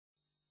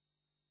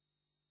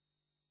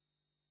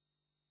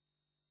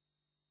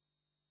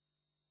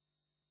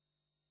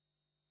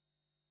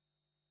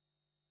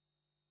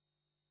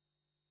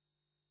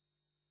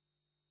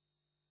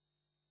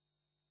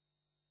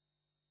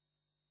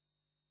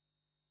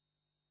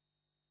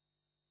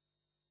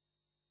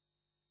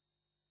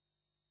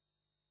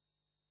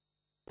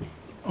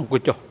អង្គុ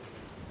យចុះ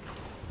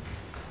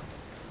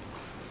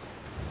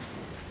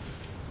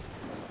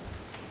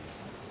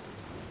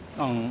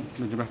អង្គ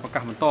នឹងជំរាបប្រកា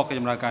សបន្តកិច្ច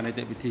ដំណើរការនី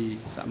តិវិធី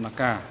សកម្ម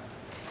ភាព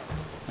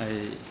ហើយ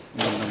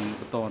នឹង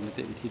បន្តនី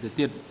តិវិធីទៅ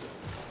ទៀត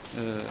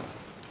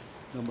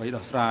ដើម្បី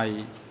ដោះស្រាយ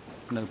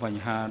នៅប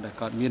ញ្ហាដែល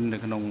កើតមាននៅ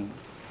ក្នុង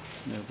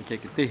បច្ចេក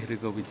ទេសឬ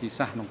ក៏វិធី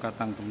សាស្ត្រក្នុងការ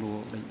តាំងទំនួល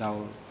ដេញដោល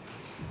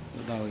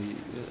ដោយ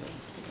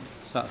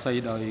សាកសី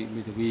ដោយ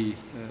មេធាវី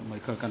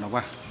Michael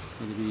Kanawat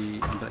មេធាវី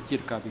អន្តរជា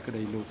តិកាលពីក្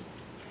តីលោក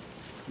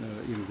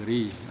អ៊ីរសេ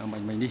រី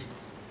មិញនេះ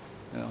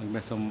ឲ្យ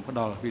មេសូមផ្ដ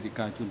ល់វិធី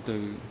ការជូនទៅ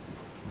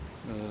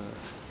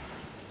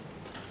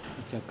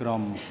ជាក្រុ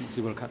ម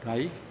ស៊ីវិលខាត់រៃ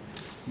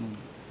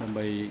ដើម្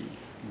បី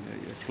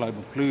ឆ្លើយ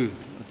បំភ្លឺ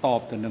ត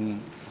បទៅនឹង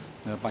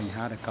បញ្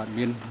ហាដែលកើត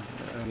មាន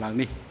ឡើង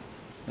នេះ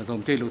សូម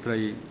អញ្ជើញលោកត្រី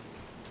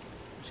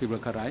ស៊ីវិល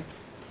ខាត់រៃ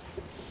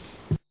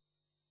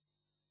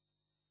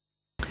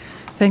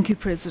Thank you,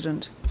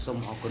 President.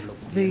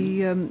 The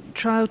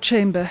trial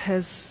chamber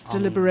has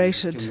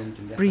deliberated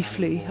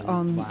briefly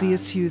on the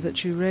issue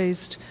that you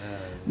raised,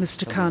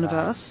 Mr.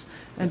 Kanavas,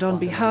 and on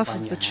behalf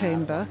of the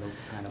chamber,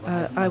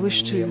 I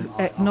wish to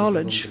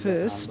acknowledge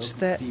first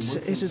that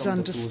it is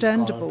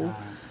understandable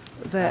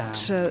that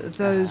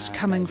those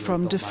coming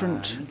from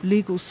different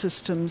legal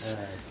systems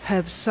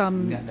have some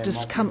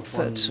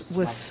discomfort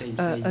with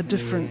a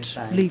different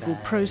legal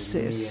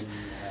process.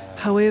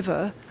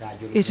 However,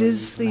 it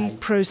is the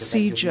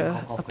procedure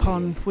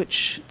upon which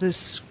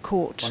this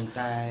court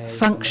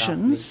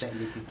functions,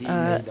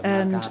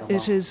 and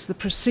it is the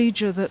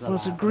procedure that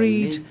was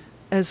agreed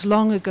as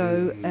long ago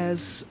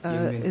as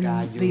in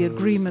the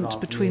agreement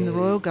between the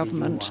Royal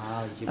Government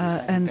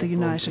and the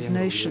United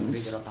Nations.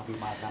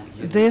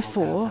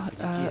 Therefore,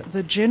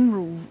 the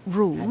general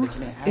rule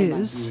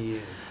is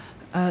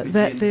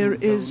that there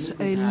is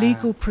a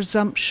legal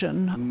presumption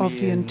of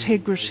the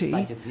integrity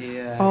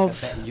of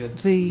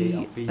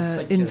the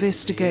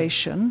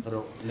investigation,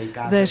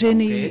 that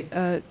any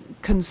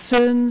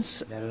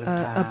concerns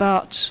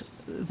about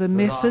the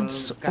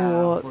methods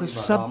or the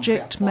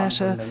subject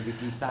matter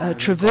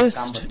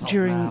traversed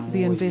during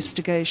the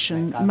investigation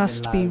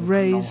must be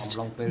raised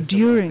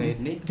during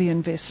the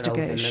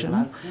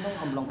investigation.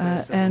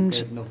 And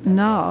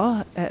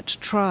now at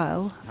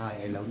trial,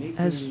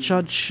 as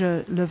Judge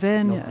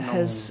Levagne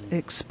has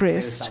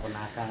expressed,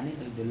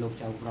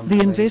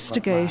 the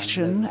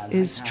investigation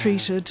is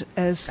treated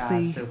as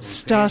the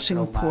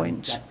starting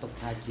point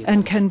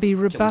and can be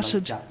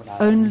rebutted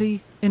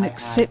only in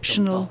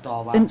exceptional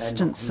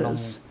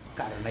instances.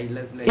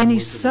 Any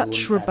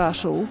such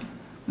rebuttal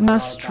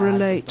must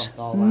relate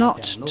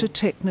not to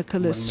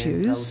technical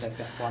issues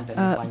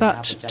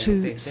but to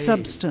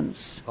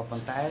substance.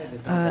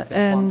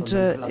 And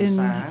in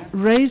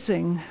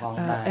raising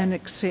an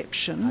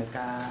exception,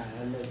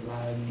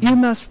 you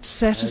must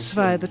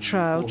satisfy the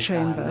trial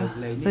chamber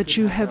that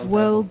you have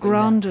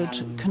well-grounded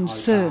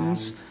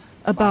concerns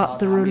about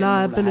the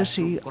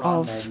reliability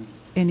of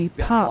any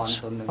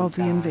part of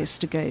the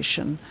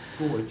investigation.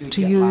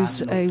 To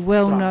use a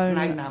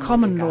well-known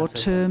common law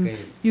term,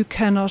 you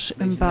cannot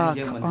embark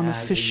on a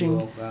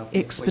fishing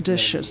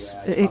expedition.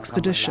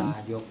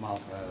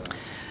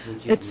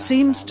 It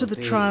seems to the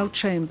trial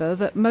chamber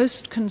that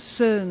most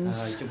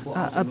concerns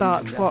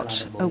about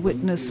what a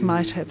witness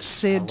might have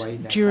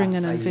said during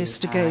an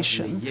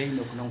investigation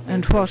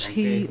and what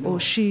he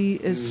or she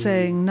is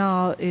saying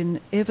now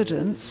in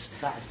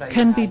evidence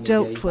can be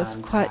dealt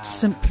with quite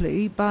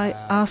simply by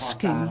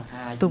asking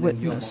the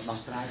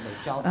witness.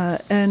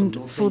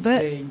 And for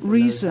that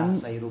reason,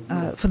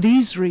 for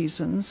these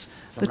reasons,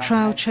 the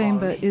trial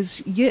chamber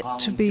is yet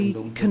to be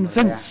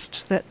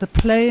convinced that the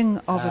playing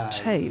of a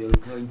tape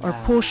or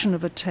a portion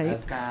of a tape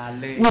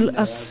will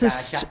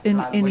assist in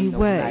any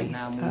way.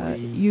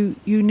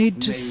 You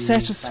need to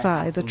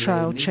satisfy the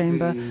trial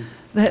chamber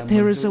that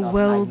there is a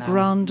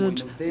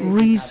well-grounded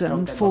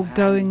reason for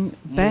going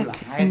back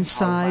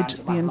inside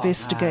the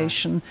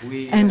investigation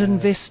and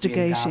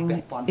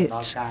investigating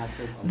it.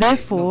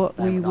 Therefore,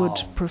 we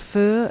would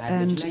prefer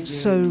and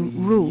so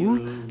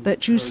rule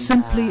that you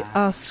simply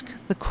ask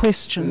the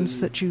questions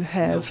that you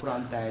have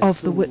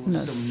of the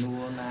witness.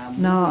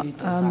 Now,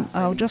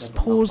 I'll just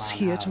pause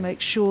here to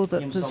make sure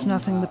that there's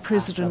nothing the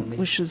President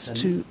wishes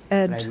to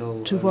add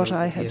to what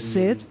I have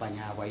said.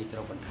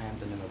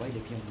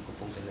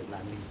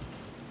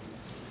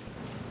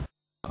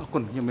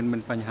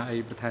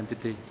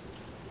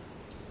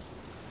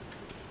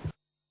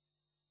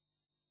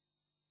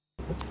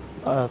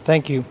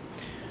 Thank you.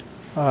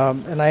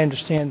 And I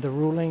understand the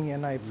ruling,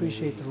 and I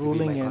appreciate the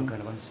ruling. And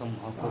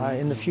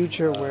in the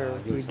future, where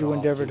we do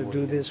endeavor to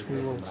do this, we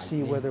will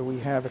see whether we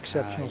have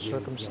exceptional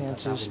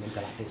circumstances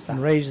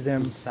and raise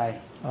them,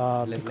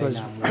 because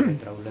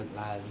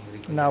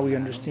now we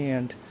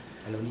understand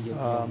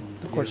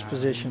the court's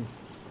position.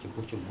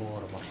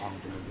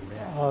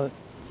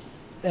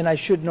 And I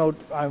should note,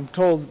 I'm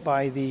told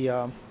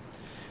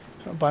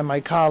by my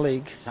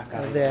colleague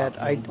that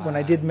when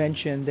I did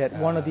mention that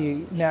one of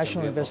the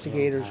national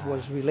investigators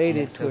was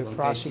related to a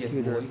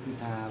prosecutor,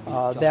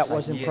 that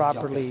wasn't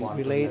properly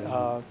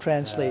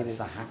translated.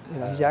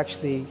 He's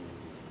actually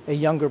a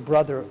younger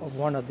brother of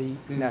one of the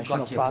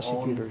national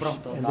prosecutors,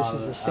 and this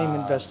is the same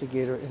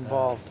investigator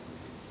involved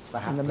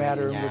in the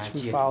matter in which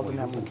we filed an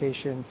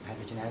application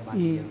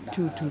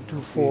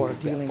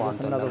E2224 dealing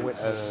with another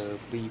witness.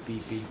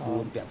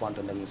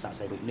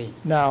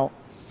 Now,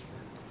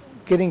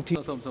 getting to...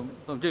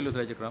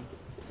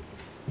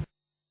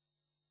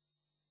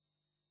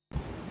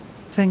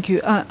 Thank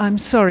you. I'm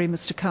sorry,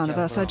 Mr.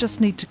 Carnavas. I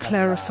just need to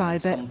clarify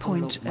that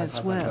point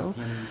as well.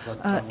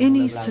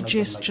 Any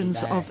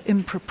suggestions of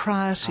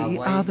impropriety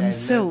are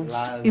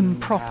themselves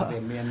improper,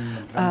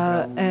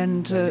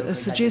 and a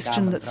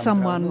suggestion that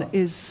someone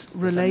is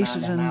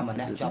related and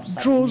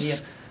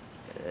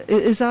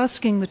is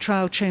asking the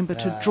trial chamber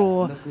to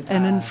draw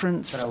an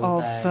inference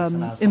of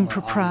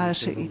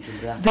impropriety.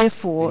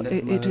 Therefore,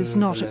 it is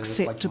not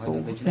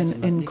acceptable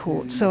in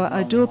court. So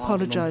I do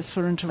apologise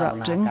for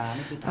interrupting,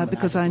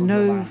 because I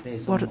know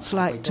what it's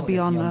like to be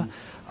on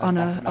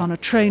a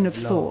train of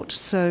thought.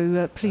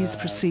 So please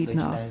proceed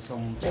now.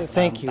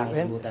 Thank you.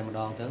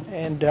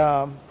 And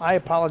I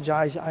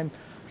apologize. I'm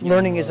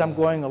learning as I'm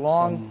going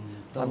along.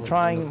 I'm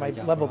trying my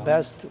level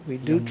best. We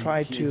do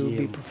try to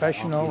be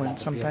professional, and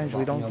sometimes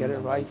we don't get it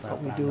right, but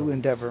we do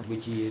endeavor.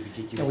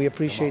 And we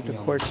appreciate the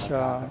court's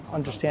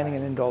understanding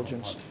and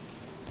indulgence.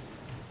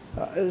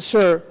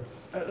 Sir,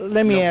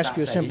 let me ask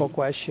you a simple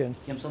question.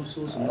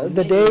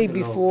 The day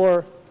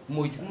before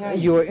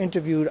you were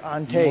interviewed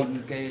on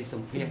tape,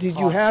 did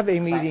you have a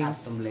meeting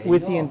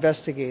with the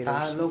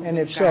investigators? And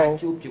if so,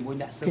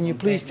 can you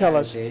please tell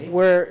us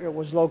where it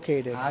was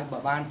located?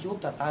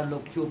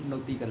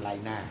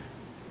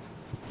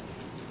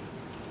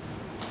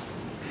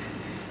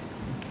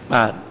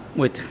 But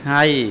with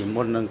high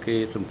modern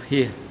case of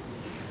here,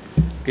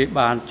 cái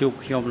bàn chụp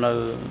trong là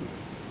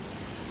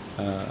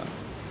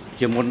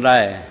chỉ muốn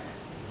đây,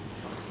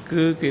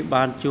 cứ cái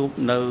bàn chụp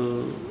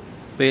nơi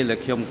bên là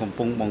trong công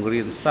pong bằng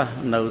riêng sa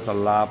nơi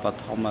sala và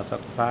thom mà sắc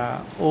xa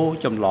ô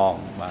chấm lòng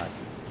và.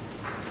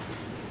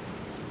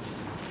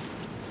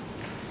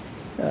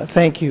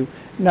 Thank you.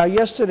 Now,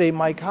 yesterday,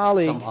 my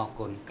colleague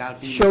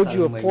showed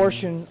you a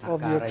portion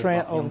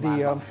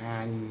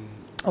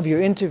of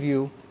your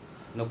interview,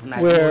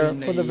 where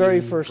for the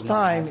very first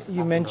time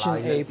you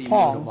mentioned a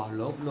pong,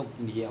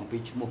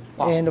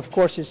 and of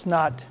course it's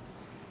not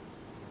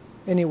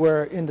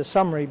anywhere in the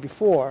summary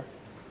before,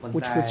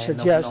 which would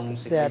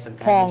suggest that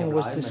pong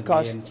was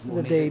discussed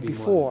the day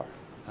before.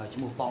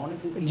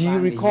 Do you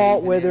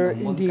recall whether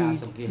indeed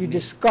you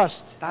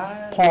discussed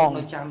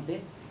pong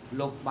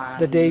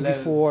the day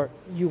before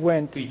you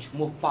went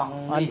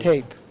on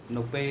tape?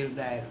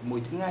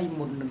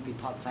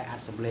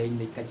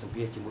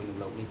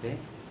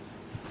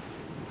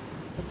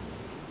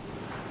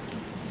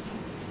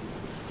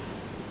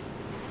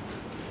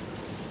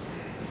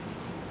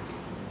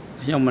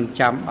 Nhưng mình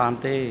chăm ăn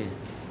thế,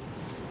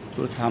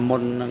 tôi tham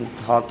môn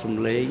thọt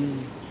sum lên,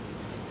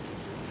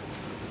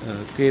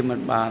 kia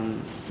mình bàn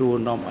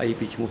xuân nom ấy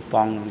bị chua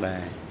pong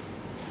này.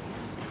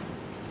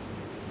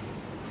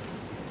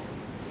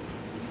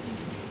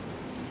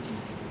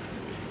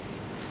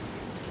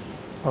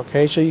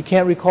 Okay, so you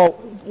can't recall.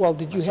 Well,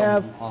 did you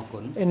have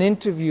an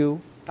interview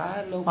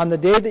on the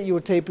day that you were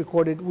tape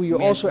recorded? Were you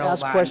also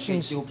asked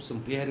questions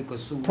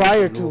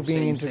prior to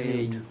being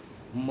interviewed?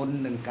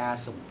 Môn nâng ca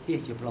sống kia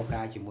chụp lâu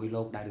ca chỉ mùi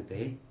lô đại được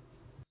thế.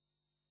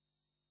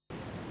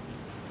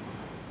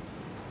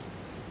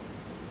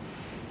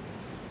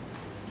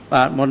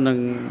 Bạn môn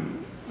nâng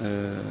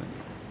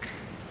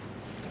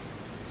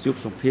chụp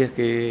sống kia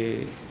cái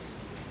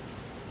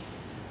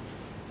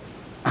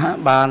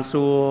bàn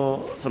xua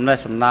sầm này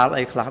sầm nào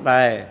ấy khác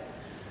đây,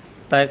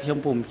 tại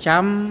trong vùng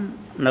chấm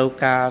nấu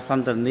ca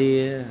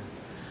Santania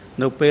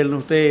nấu pel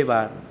nấu tê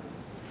bạn,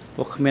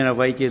 buộc mình là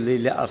vậy chỉ lý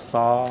lẽ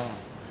so.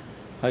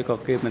 Hay có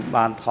cái mình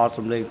bàn thọt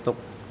sầm lên tục,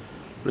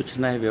 lúc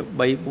này việc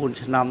 3-4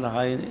 năm rồi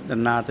hay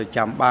đàn na từ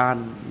chạm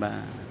ban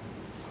mà.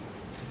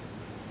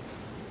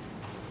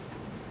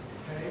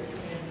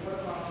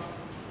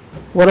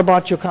 What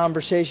about your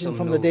conversation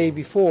from the day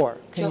before?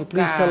 Can you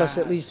please tell us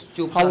at least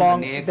how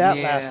long that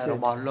lasted?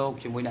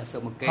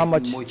 How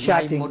much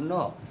chatting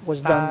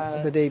was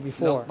done the day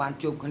before?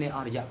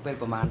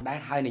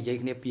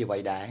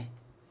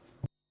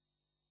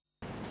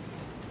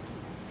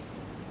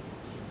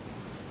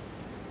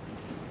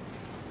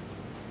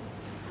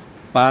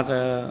 But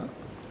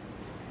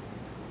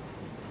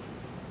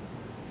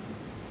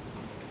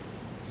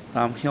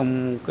tam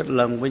trong kết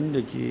lần vĩnh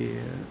được chỉ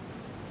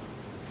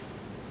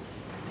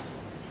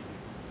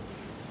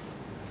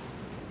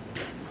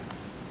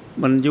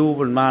mình du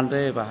mình man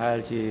thế và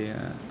hai chỉ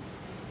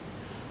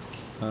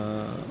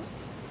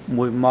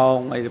mùi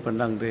mong ấy phần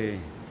đằng thế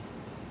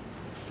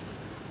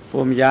ผ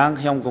มย่าง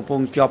ខ្ញុំកំពុ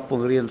ងជាប់ព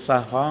ង្រៀនសា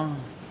សផង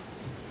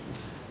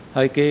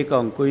ហើយគេក៏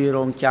អង្គុយរ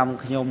ងចាំ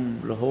ខ្ញុំ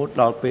រហូត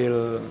ដល់ពេល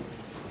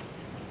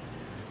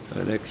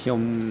ដែលខ្ញុំ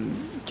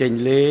ចេញ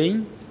លេង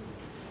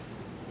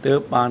ទើ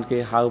បបានគេ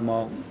ហៅម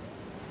ក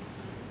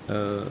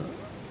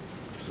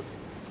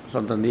ស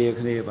ន្ទនា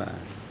គ្នាបាទ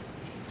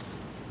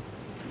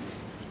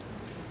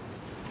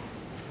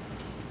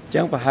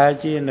ចឹងប្រហែល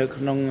ជានៅ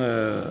ក្នុង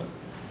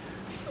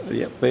រ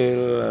យៈពេល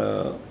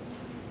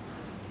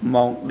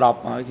ម៉ោង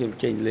 10 ហើយខ្ញុំ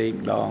ចេញលេង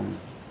ម្ដង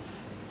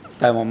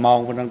តែ1 ម៉ោង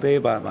ប៉ុណ្ណឹងទេ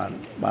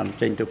បាន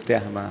ចេញទៅផ្ទះ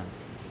បាទ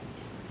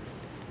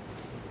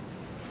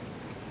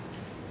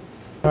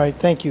All right,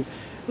 thank you.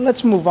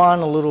 Let's move on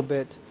a little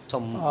bit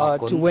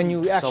to when you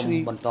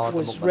actually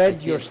read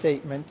your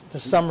statement,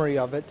 the summary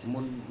of it,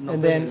 and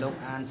then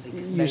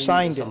you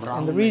signed it.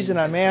 And the reason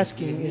I'm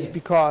asking is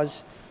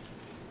because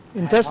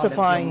in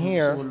testifying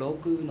here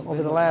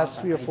over the last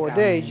 3 or 4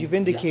 days, you've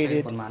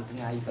indicated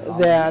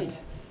that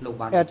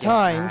at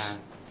times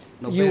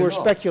you were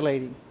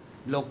speculating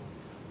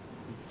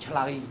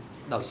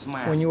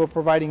when you were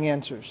providing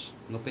answers.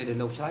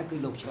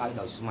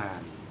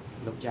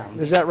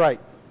 Is that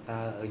right?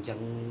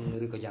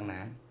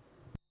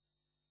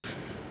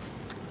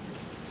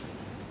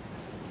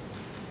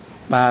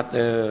 បាទ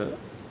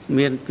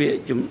មានពាក្យ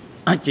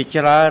ជា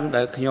ច្រើន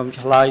ដែលខ្ញុំ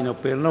ឆ្លើយនៅ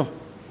ពេលនោះ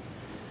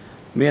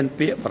មាន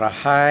ពាក្យប្រ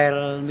ហែល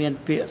មាន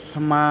ពាក្យ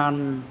ស្មាន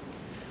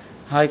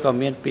ហើយក៏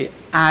មានពាក្យ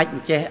អាច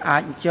ចេះអា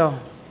ចចោះ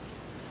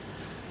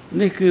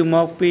នេះគឺម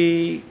កពី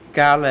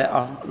ការដែលអ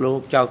ស់លោក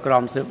ចៅក្រ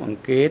មស៊ើបអ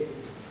ង្កេត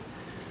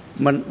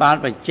មិនបាន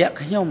បញ្ជាក់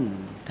ខ្ញុំ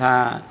ថា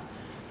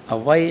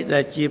អ្វី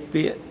ដែលជា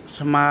ពាក្យ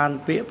ស្មាន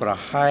ពាក្យប្រ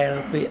ហែល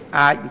ពាក្យ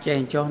អាចចេះ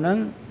ចោះហ្នឹង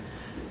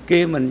គេ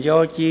មិនយ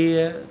កជា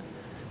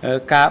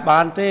ការ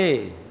បានទេ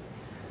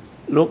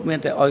លោកមាន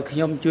តែឲ្យខ្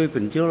ញុំជួយប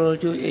ញ្យល់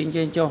ជួយអី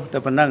ចេះចោះតែ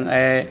ប៉ុណ្ណឹង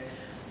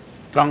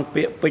ត្រង់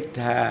ពាក្យពេចន៍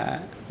ថា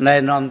ណែ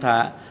នាំថា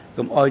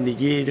កុំអោយនិ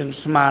យាយរឿង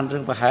ស្មានរឿ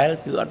ងប្រហែល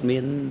គឺអត់មា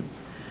ន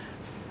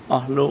អ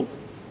ស់លោក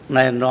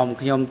ណែនាំ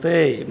ខ្ញុំទេ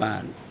បា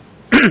ទ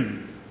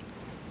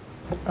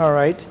All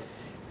right.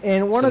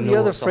 And one of the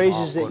other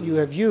phrases that you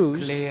have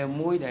used,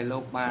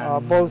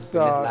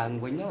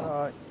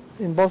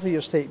 in both of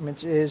your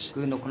statements is,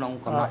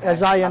 as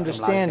I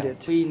understand it,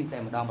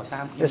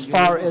 as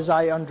far as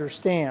I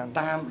understand,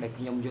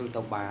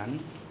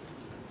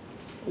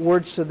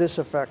 words to this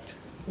effect.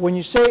 When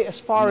you say, as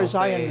far as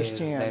I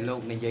understand,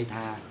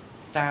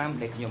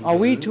 are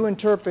we to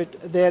interpret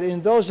that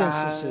in those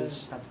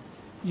instances,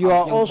 you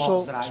are also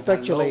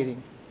speculating?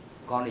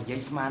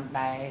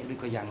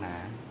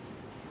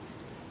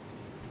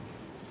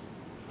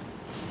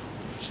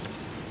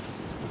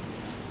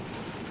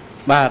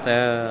 បាទ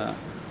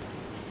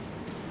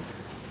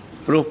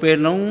ព្រោះពេល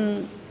នោះ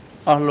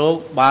អស់លោក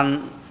បាន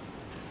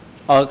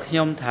ឲ្យខ្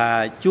ញុំថា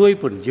ជួយ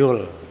ពន្យ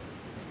ល់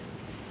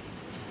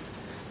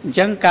អញ្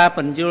ចឹងការព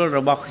ន្យល់រ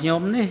បស់ខ្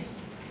ញុំនេះ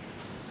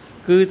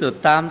គឺទៅ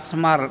តាមស្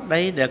មារ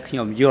តីដែលខ្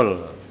ញុំយល់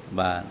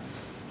បាទ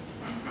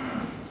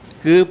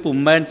គឺពុំ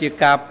មែនជា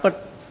ការពិត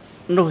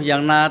នោះយ៉ា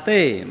ងណាទេ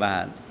បា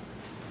ទ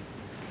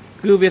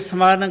គឺវាស្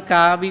មើនឹង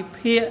ការវិ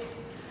ភាគ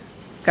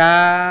កា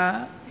រ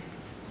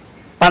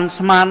ប៉ាន់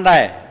ស្មាន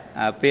ដែរ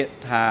ពាក្យ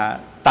ថា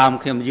តាម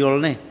ខ្ញុំយល់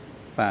នេះ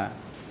បាទ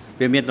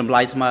វាមានតម្លៃ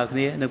ស្មើគ្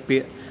នានឹងពា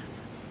ក្យ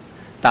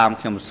តាម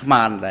ខ្ញុំស្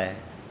មានដែរ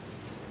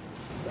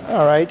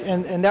All right,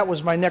 and that was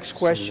my next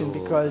question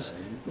because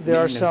there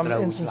are some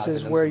instances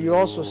where you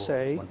also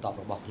say,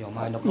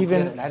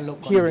 even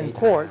here in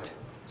court,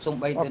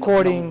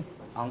 according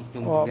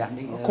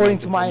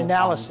to my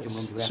analysis.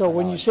 So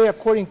when you say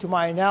according to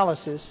my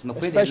analysis,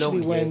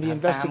 especially when the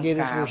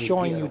investigators were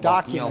showing you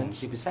documents,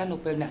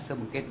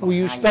 were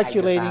you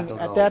speculating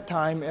at that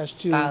time as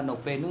to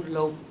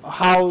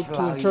how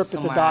to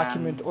interpret the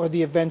document or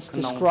the events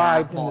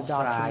described in the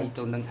document?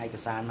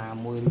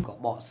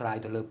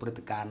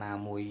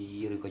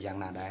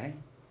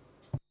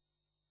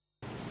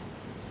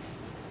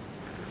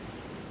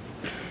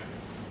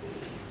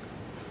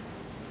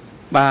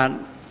 បាទ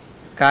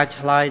ការ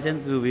ឆ្លើយចឹង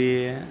គឺវា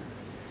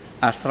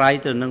អាស្រ័យ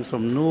ទៅនឹង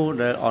សំណួរ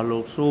ដែលអស់លោ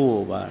កសួរ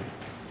បាទ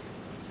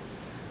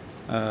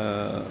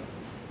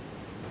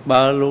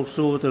បើលោក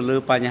សួរទៅលើ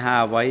បញ្ហា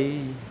អ្វី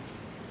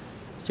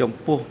ចំ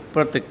ពោះព្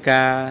រឹត្តិ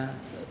ការណ៍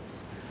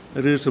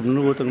ឬសំ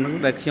ណួរទាំងនោះ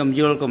ដែលខ្ញុំ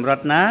យល់កម្រិត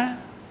ណា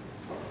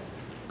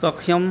ក៏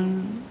ខ្ញុំ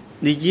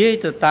និយាយ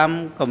ទៅតាម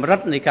កម្រិត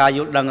នៃការយ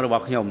ល់ដឹងរប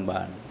ស់ខ្ញុំ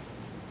បាទ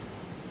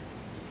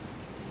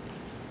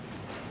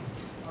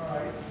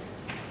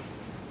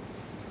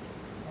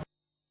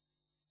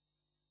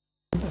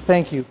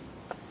Thank you.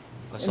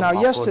 Now,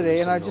 yesterday,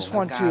 and I just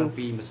want to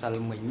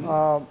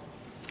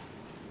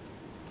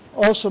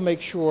also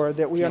make sure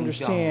that we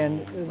understand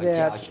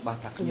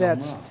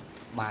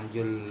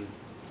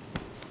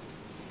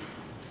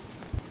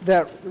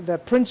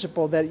that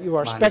principle that you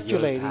are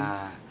speculating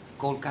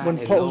when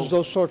posed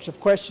those sorts of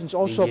questions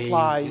also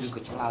applies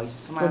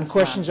when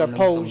questions are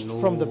posed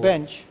from the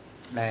bench.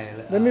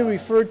 Let me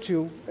refer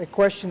to a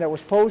question that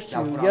was posed to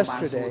you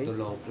yesterday,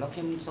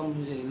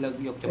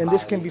 and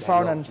this can be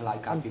found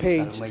on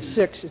page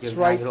 6. It's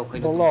right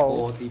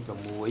below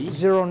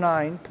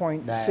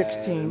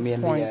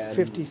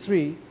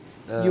 09.16.53.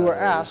 You were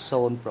asked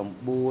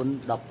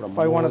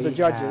by one of the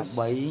judges,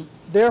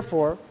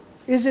 therefore,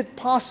 is it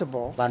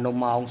possible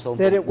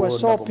that it was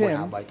Saw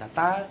Pim,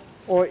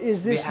 or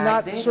is this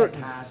not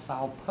certain?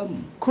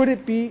 Could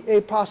it be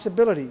a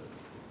possibility?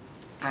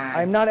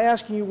 I'm not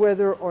asking you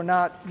whether or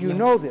not you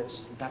know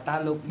this,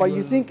 but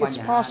you think it's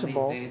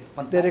possible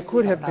that it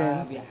could have been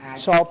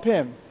Saw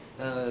Pim.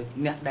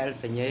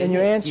 And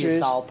your answer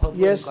is,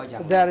 yes,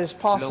 that is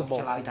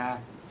possible.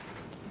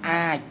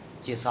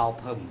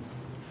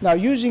 Now,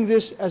 using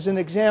this as an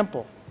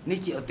example,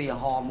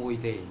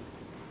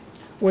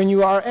 when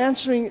you are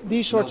answering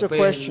these sorts of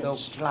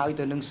questions,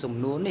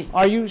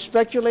 are you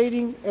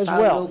speculating as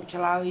well?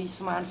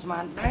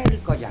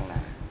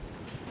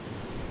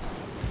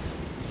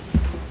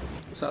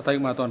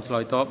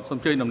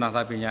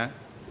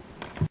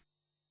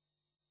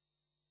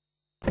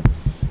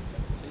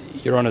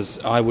 Your Honours,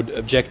 I would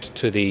object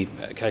to the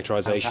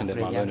characterisation that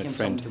my learned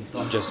friend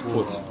just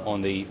put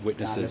on the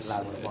witness's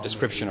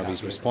description of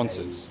his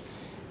responses.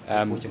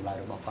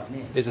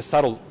 There's a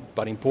subtle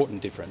but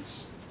important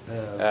difference.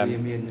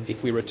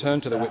 If we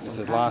return to the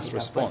witness's last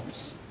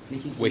response,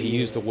 where he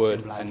used the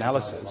word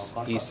analysis,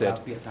 he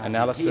said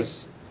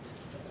analysis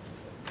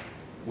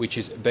which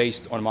is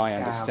based on my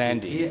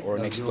understanding, or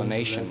an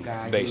explanation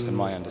based on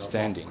my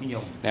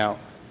understanding. Now,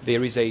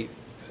 there is a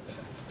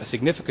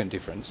significant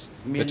difference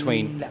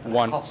between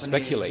one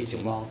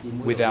speculating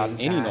without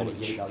any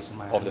knowledge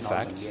of the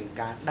fact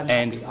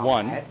and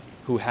one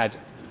who had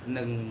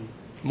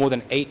more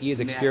than 8 years'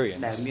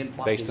 experience,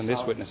 based on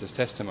this witness's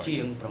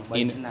testimony,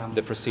 in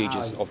the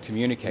procedures of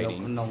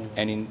communicating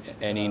and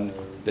in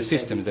the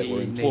systems that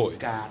were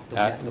employed.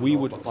 We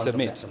would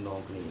submit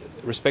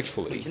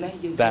respectfully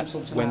that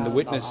when the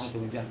witness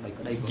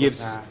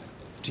gives,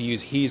 to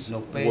use his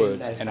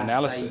words, an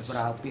analysis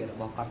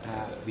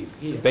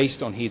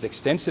based on his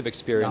extensive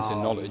experience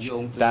and knowledge,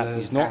 that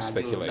is not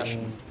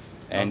speculation.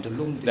 And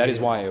that is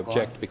why I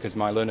object, because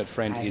my learned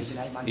friend is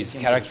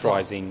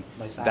characterising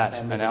that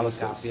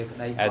analysis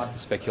as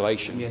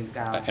speculation.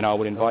 And I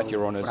would invite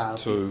Your Honours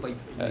to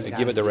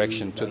give a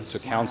direction to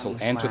counsel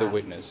and to the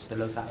witness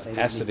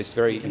as to this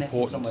very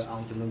important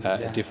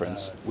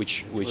difference,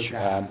 which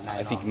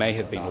I think may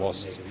have been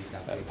lost,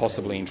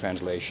 possibly in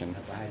translation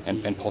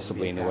and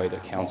possibly in the way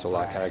that counsel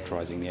are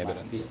characterising the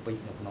evidence.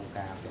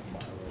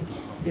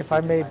 If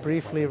I may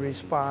briefly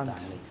respond,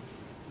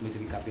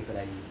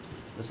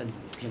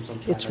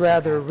 it's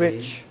rather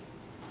rich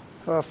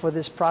for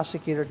this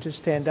prosecutor to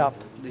stand up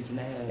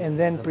and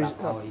then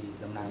go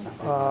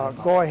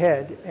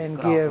ahead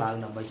and give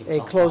a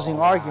closing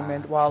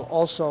argument while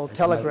also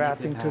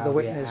telegraphing to the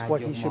witness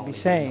what he should be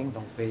saying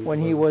when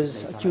he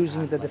was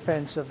accusing the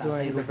defense of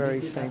doing the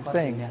very same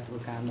thing.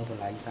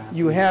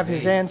 You have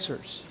his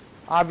answers.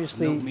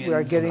 Obviously, we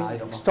are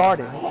getting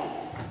started.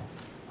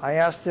 I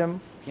asked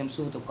him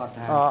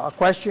a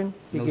question,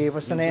 he gave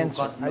us an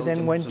answer. I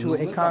then went to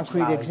a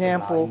concrete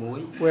example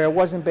where it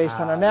wasn't based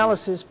on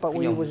analysis, but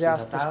where he was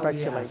asked to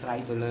speculate.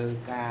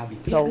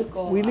 So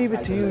we leave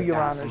it to you, Your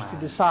Honors, to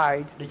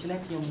decide.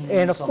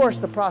 And of course,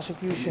 the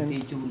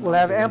prosecution will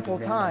have ample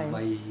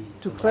time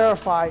to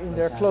clarify in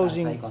their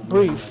closing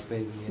brief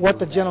what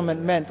the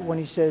gentleman meant when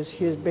he says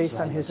he is based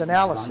on his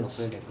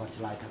analysis.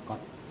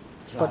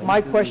 But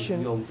my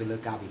question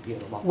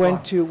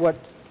went to what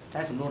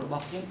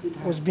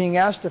was being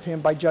asked of him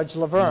by Judge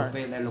Laverne,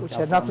 which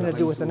had nothing to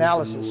do with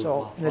analysis.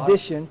 So in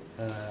addition,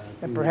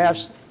 and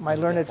perhaps my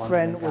learned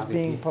friend was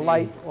being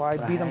polite, or I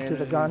beat him to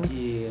the gun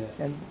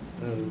and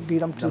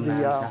beat him to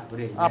the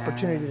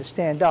opportunity to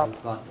stand up,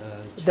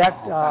 that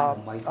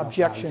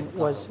objection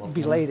was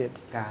belated.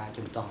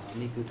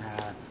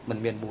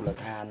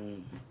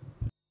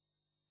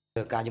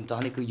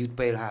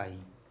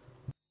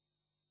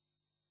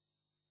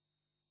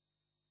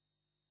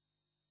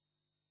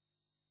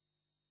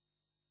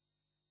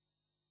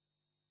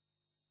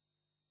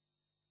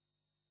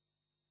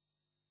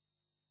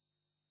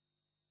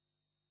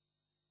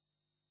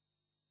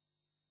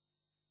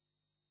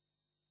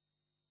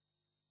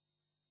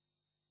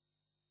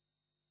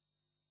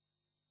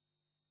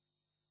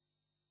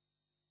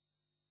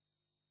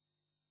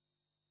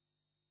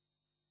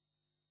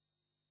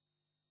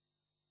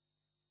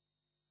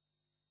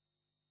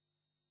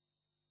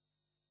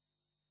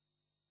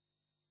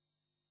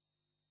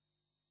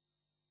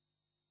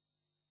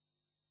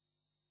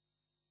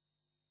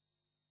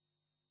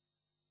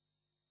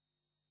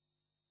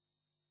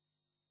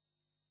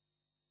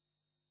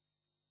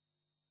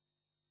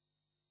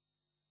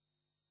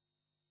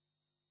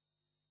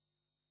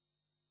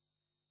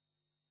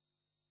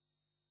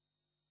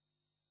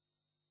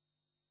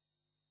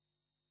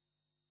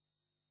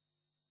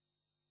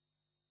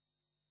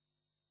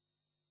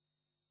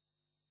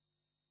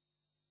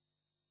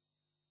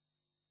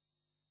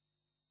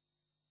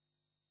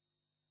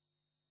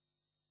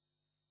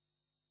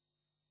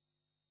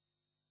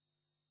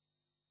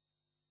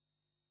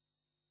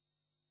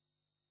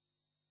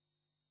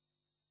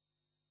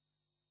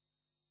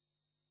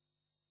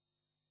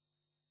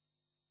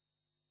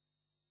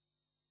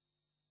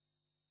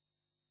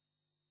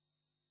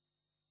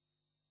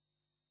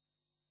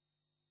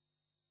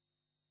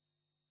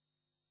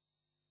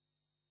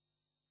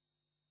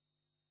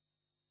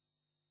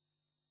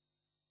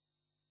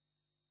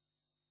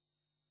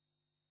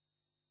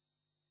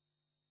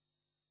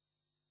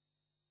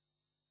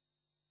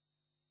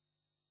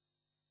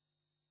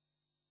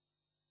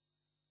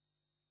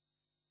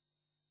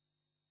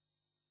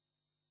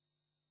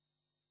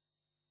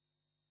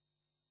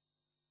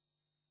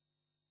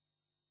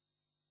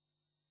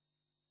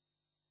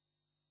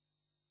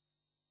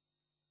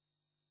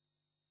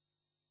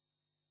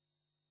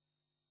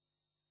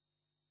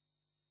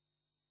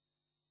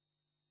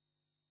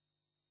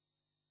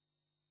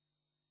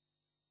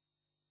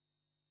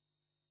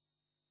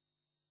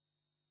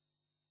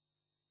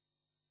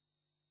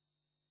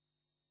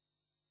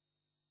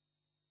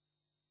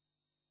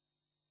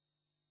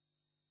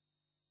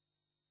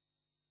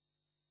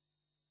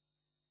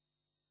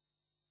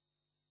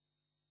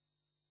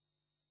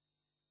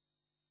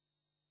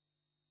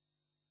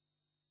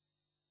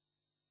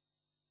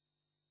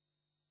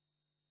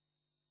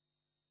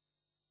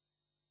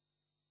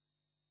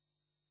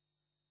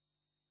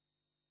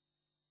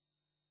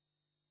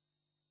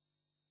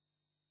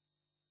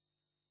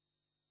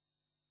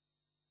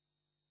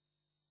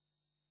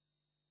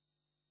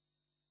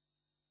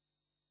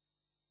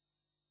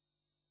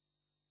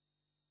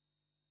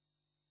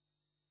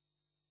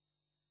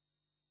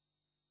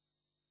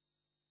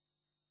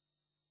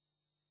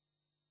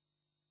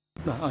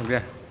 anh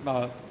về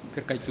đó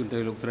cái cây chun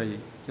từ lục trời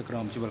cho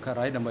cái chỉ vật khai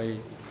ráy đam mê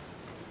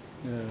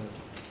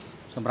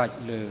สำหรับ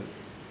เลย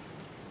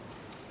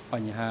ปั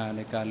ญหาใน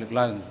การเลือก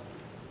ตั้ง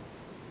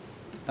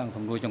ตั้งส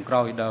ำรวจจงกร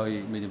อยโดย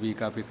มีวิ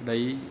การพิจารณา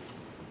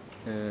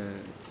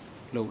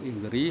โลกอิง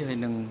รีให้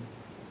นึง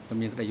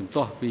มีกระดิ่งตั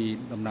วปี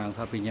ดำนางส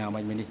ารพิญญาไม่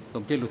นี่ต้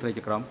มเจ็ดลุตรจ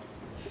ะกรม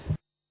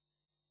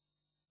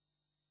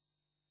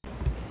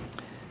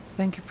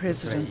Thank you,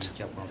 President.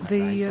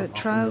 The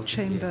trial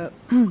chamber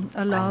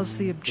allows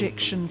the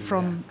objection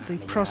from the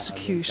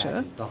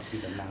prosecutor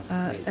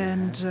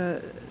and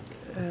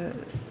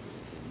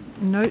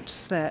notes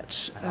that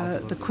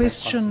the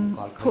question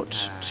put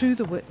to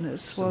the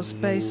witness was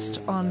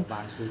based on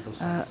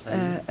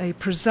a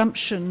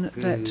presumption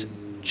that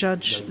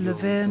Judge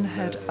Levin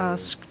had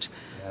asked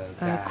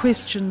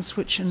questions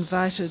which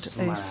invited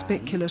a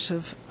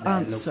speculative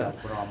answer.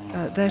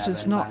 That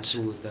is not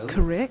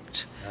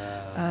correct.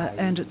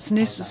 And it's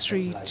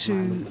necessary to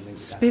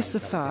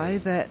specify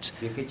that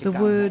the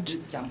word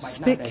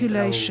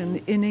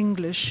speculation in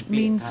English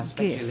means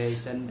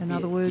guess. In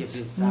other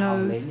words,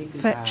 no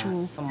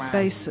factual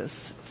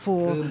basis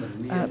for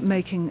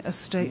making a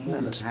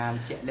statement.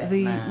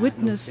 The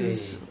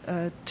witness's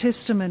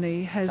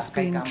testimony has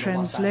been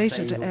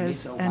translated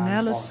as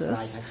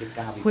analysis,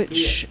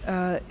 which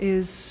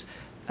is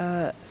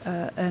a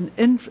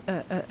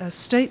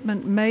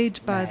statement made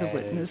by the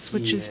witness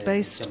which is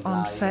based on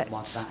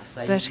facts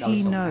that he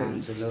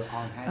knows.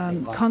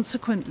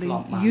 Consequently,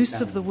 use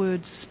of the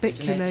word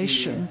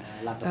speculation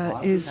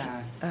is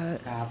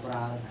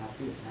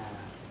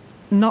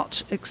not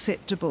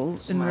acceptable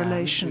in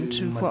relation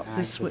to what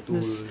this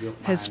witness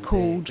has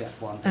called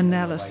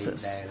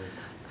analysis.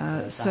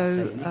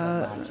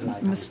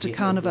 Mr.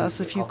 Carnavas,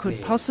 if you could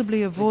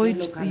possibly avoid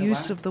the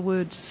use of the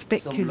word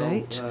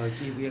speculate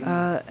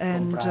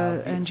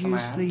and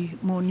use the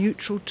more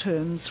neutral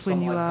terms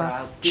when you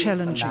are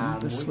challenging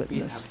this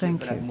witness.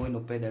 Thank you.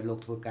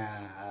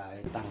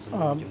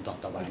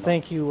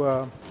 Thank you,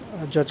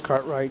 Judge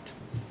Cartwright.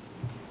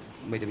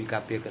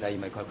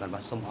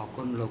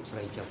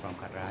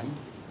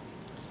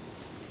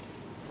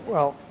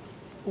 Well,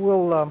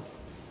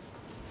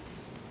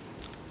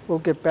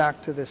 we'll get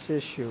back to this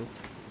issue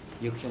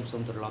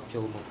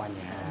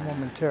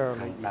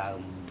momentarily.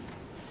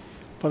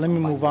 But let me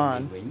move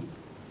on,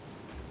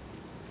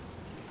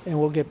 and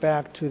we'll get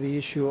back to the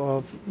issue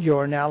of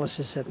your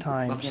analysis at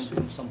times.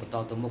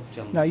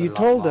 Now, you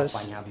told us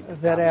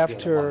that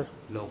after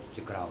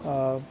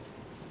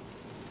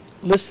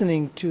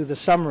listening to the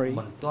summary,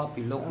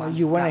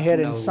 you went ahead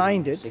and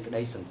signed it,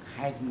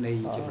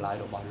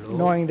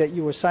 knowing that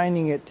you were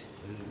signing it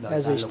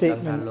as a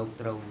statement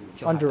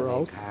under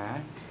oath.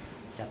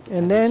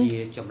 And then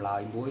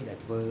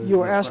you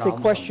were asked a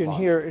question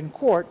here in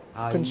court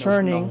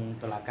concerning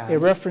a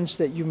reference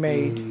that you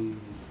made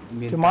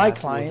to my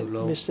client,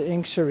 Mr.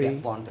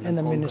 Ingsuri, in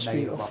the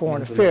Ministry of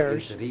Foreign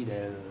Affairs.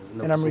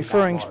 And I'm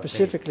referring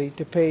specifically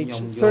to page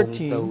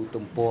 13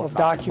 of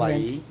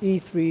document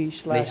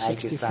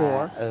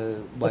E3/64.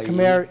 The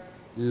Khmer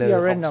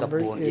ERN number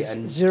is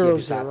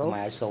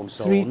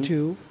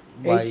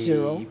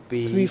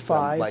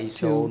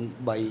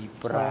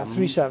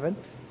 0032803537.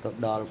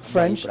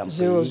 French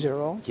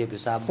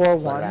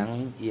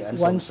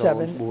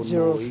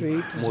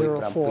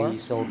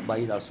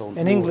 00411703-04.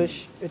 In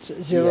English, it's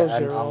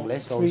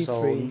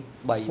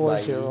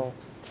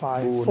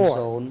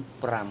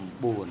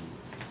 00334054.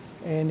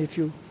 And if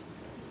you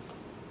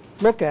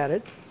look at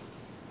it,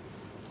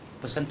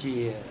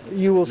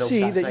 you will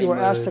see that you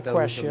were asked a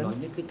question.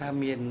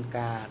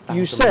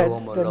 You said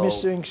that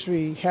Mr.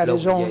 Ingsuri had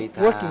his own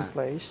working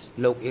place.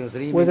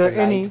 Were there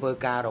any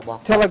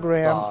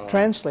telegram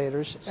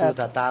translators at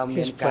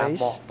his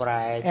place?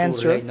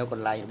 Answer: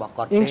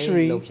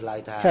 Ingsuri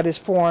had his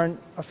foreign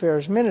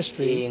affairs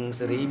ministry,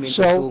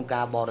 so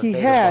he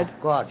had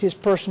his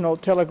personal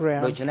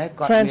telegram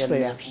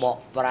translators.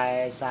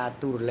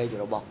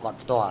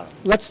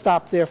 Let's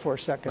stop there for a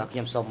second.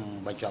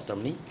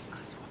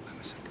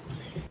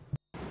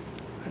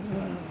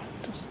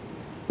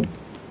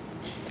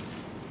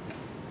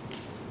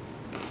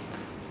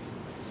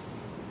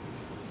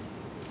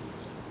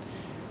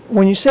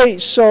 When you say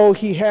so,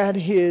 he had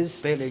his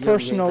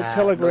personal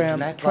telegram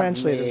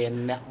translators.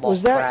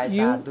 Was that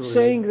you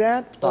saying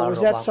that, or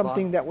was that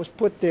something that was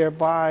put there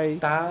by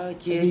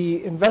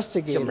the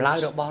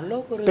investigators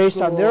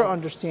based on their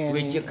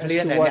understanding as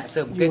to what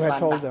you had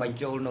told them?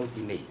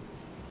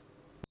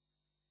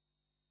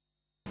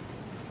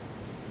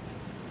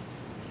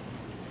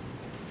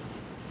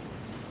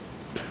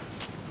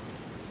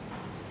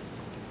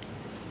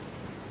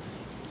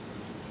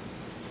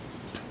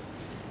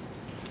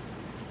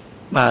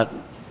 But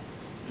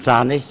សា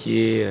រនេះ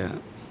ជា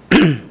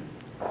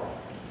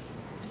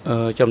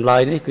ចម្លើ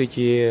យនេះគឺ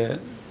ជា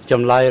ច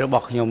ម្លើយរប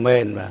ស់ខ្ញុំមែ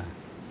នបាទ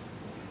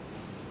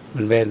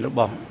មិនមែនរប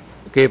ស់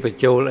គេបញ្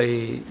ចូលអី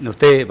នោះ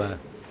ទេបាទ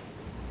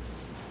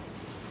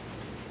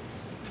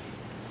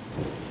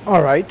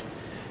All right.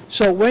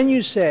 So when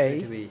you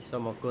say,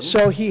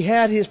 so he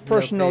had his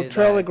personal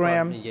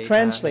telegram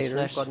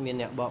translators,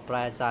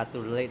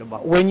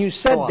 when you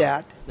said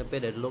that,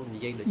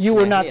 you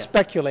were not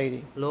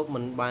speculating.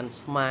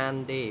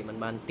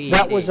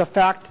 That was a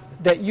fact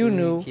that you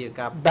knew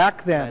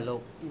back then.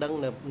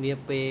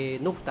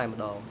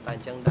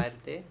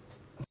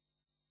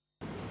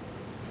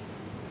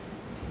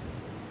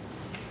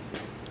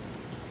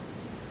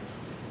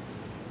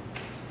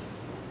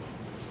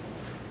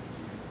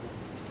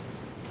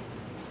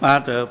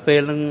 But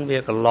Pelang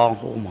việc long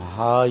home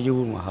high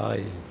you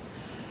high.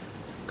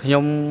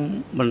 Khnyom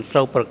mình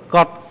sâuประก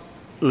อบ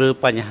lư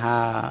បញ្ហា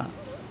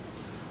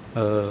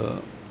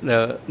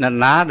អ្នក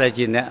ណាដែល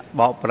ជាអ្នក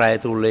បកប្រែ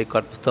ទូលេខគា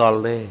ត់ផ្ទាល់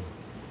ទេ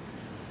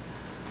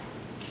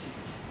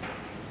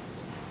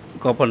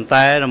ក៏ប៉ុន្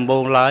តែដំបូ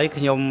ងឡើយ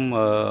ខ្ញុំ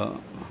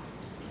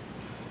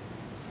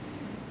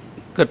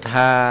គិត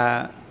ថា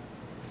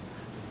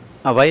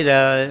អ្វី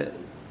ដែល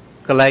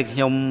កន្លែងខ្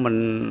ញុំមិន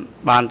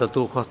បានទ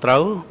ទួលខុសត្រូ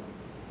វ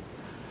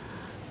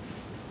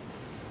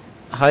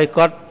ហើយ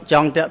គាត់ច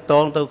ង់តាក់ទ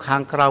ងទៅខា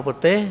ងក្រៅប្រ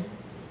ទេស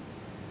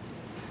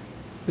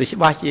វាច្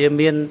បាស់ជា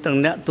មានទាំង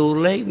អ្នកទូ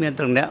លេខមាន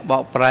ទាំងអ្នកប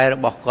កប្រែរ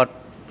បស់គាត់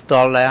ផ្ទា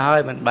ល់ដែរហើ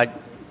យមិនបាច់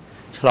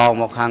ឆ្លង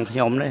មកខាងខ្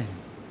ញុំទេ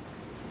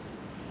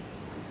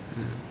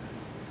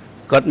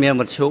គាត់មាន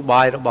មធ្យោ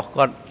បាយរបស់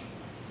គាត់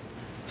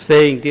ផ្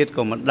សេងទៀត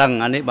ក៏មិនដឹង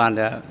អានេះបាន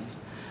តែ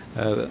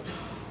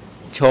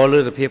ឈរលើ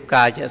សភាព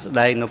ការជាក់ស្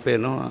ដែងនៅពេល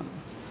នោះ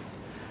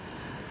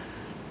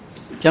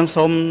ចឹង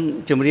សូម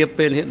ជម្រាប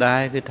ពេលនេះដែ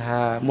រគឺថា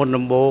មុន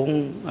ដំបូង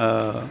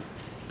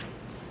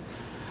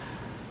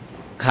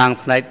ខាង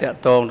ផ្នែកតាក់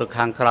ទងទៅ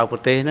ខាងក្រៅប្រ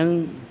ទេសហ្នឹង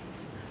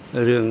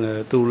រឿង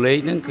ទូលេខ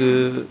ហ្នឹងគឺ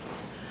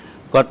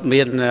គាត់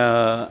មាន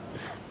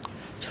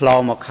ឆ្លង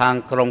មកខាង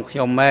ក្រុមខ្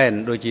ញុំមែន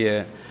ដូចជា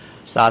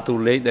សារទូ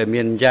លេខដែល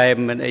មានយ៉ែម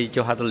មានអី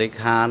ចុះហត្ថលេ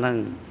ខាហ្នឹង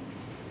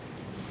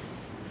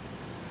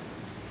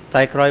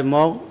តែក្រោយម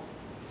ក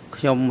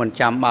ខ្ញុំមិន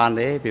ចាំបាន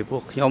ទេពីព្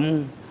រោះខ្ញុំ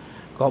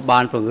ក៏បា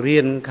នបង្រៀ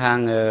នខាង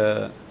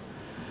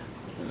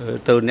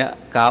ទៅអ្នក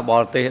ការប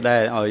រទេសដែ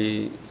រឲ្យ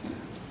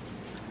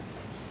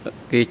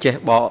គេចេះ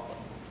បក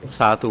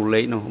សារទូលេ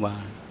ខនោះបា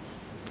ទ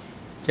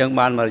អញ្ចឹង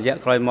បានមួយរយៈ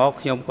ក្រោយមក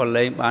ខ្ញុំក៏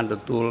លែងបានទ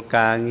ទួល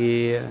ការងា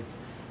រ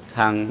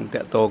ខាង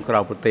តាក់ទងក្រៅ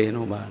ប្រទេស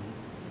នោះបាទ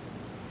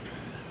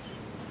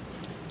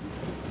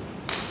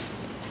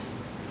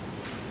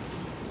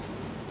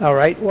All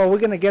right, well,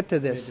 we're going to get to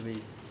this.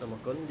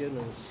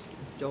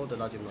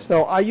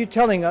 So are you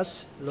telling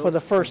us for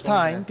the first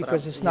time,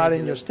 because it's not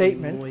in your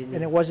statement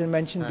and it wasn't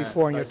mentioned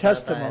before in your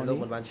testimony,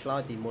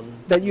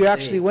 that you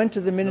actually went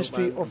to the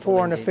Ministry of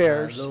Foreign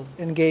Affairs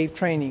and gave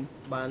training?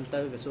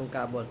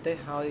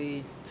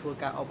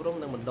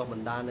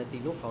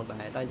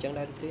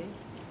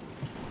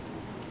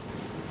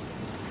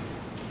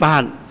 បា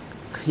ទ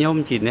ខ្ញុំ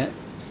ជាអ្នក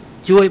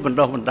ជួយបណ្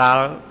ដុះបណ្ដាល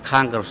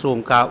ខាងក្រសួង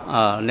ការ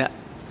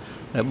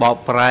ប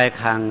ប្រែ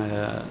ខាង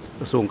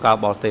ក្រសួងការ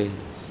បរទេស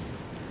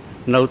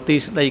នៅទី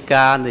ស្តី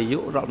ការនាយ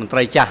ករដ្ឋមន្ត្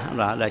រីចាស់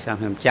ដែលខ្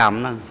ញុំចាំ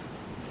ហ្នឹង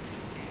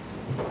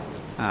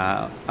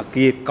អ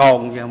គារកង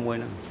ជាមួយ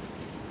ហ្នឹង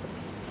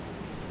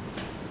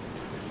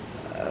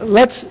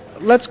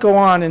Let's go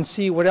on and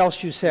see what else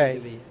you say.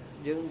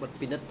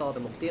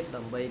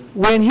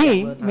 When he,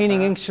 meaning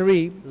Ing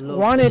Sharif,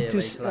 wanted to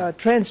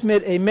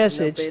transmit a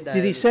message,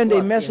 did he send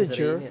a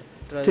messenger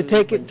to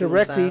take it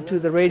directly to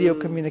the radio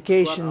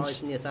communications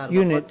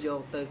unit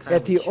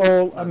at the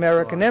old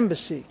American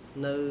embassy?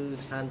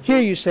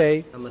 Here you say,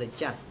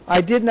 I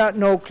did not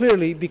know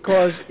clearly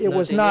because it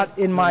was not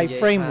in my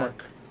framework.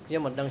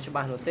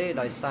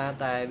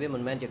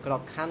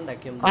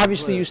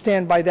 Obviously you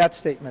stand by that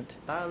statement.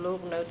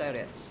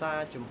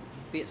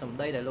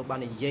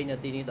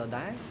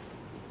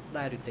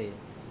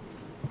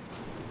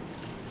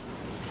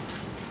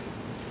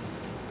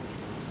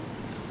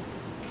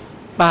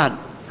 Bad.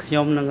 ខ្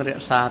ញុំនឹងរ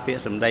ក្សាពាក្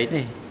យសម្ដី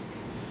នេះ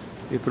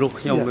ពីព្រោះ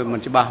ខ្ញុំវាមិ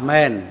នច្បាស់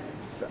មែន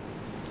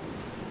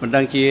មិន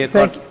ដឹងជា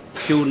គាត់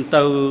ជូន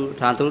ទៅស្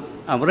ថានទូត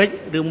អាមេរិក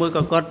ឬមួយ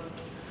ក៏គាត់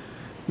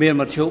មាន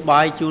មធ្យោ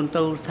បាយជូន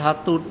ទៅស្ថាន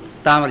ទូត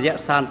តាមរយៈ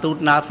ស្ថានទូត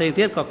ណាផ្សេង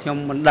ទៀតក៏ខ្ញុំ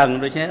មិនដឹង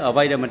ដូច្នេះអ្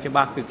វីដែលមិនច្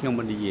បាស់គឺខ្ញុំ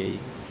មិននិយាយ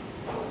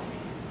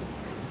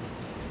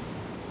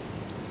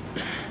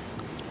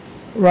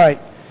Right.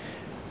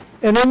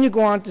 And then you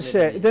go on to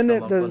say, then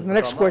the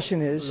next question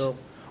is,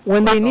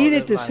 when they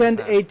needed to send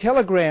a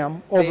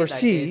telegram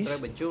overseas,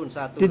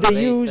 did they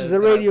use the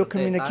radio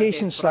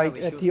communication site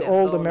at the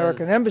old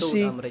American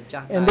embassy?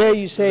 And there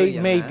you say,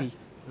 maybe.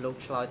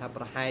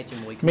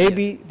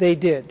 Maybe they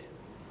did.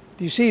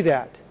 Do you see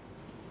that?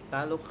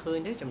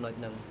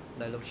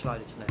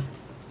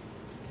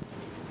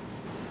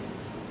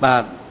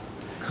 But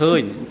ឃើ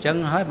ញអញ្ចឹង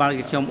ហើយបាន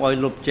ខ្ញុំអោយ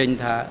លុបចេញ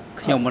ថា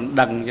ខ្ញុំមិន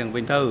ដឹងអញ្ចឹង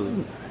វិញទៅ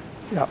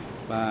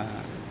បាទ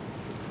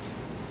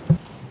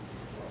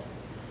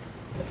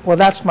Well,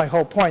 that's my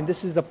whole point.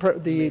 This is the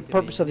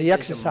purpose of the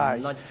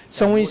exercise.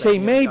 So when you say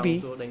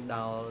maybe,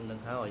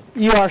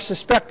 you are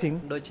suspecting,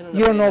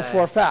 you don't know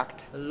for a fact.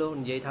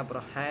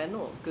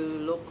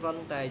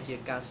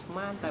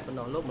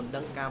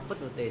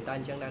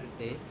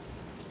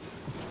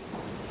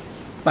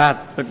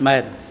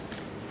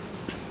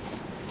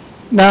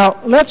 Now,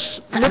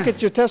 let's look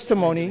at your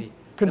testimony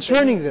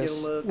concerning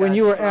this when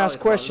you were asked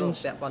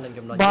questions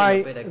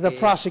by the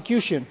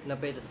prosecution.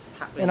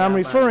 And I'm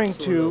referring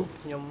to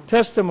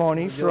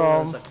testimony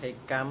from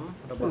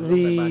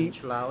the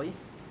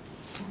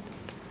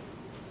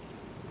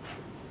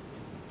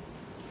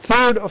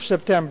 3rd of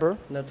September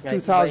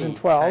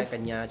 2012.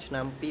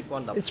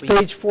 It's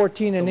page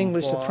 14 in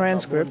English, the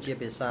transcript.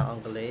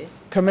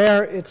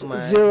 Khmer, it's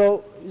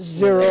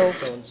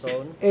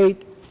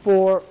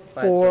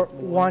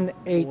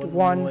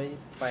 008444181.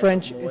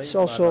 French, it's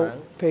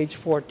also page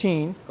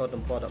 14.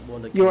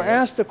 You were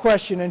asked the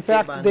question, in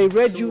fact, they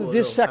read you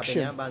this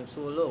section.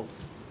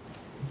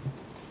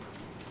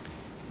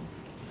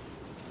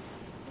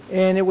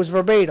 And it was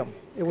verbatim.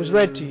 It was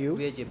read to you.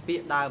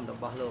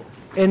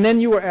 And then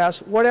you were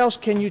asked, what else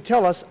can you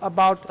tell us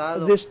about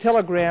this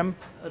telegram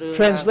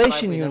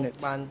translation unit?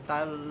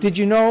 Did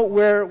you know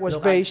where it was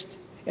based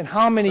and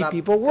how many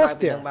people worked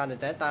there? Now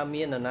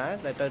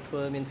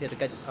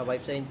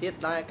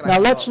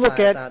let's look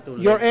at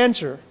your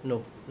answer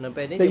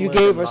that you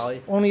gave us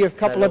only a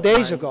couple of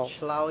days ago.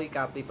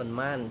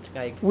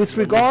 With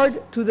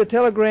regard to the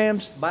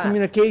telegrams,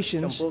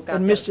 communications,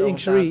 and Mr.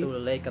 Ingsari,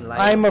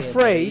 I am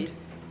afraid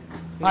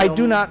I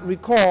do not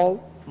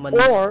recall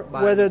or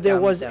whether there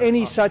was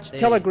any such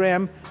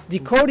telegram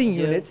decoding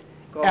unit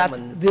at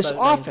this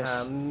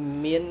office.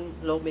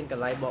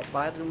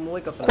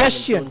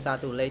 Question.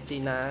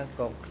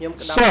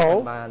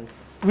 So,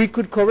 we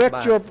could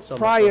correct your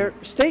prior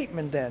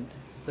statement then,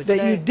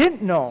 that you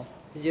didn't know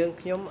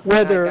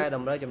whether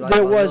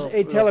there was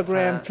a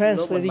telegram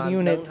translating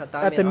unit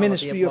at the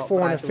Ministry of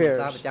Foreign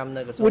Affairs.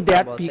 Would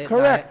that be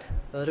correct?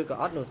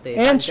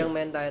 Answer.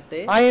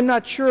 I am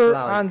not sure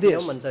on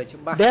this.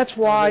 That's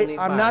why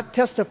I'm not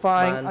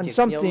testifying on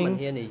something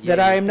that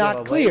I am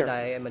not clear.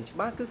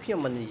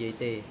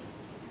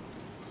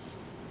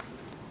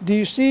 Do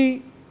you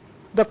see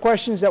the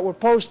questions that were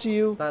posed to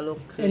you?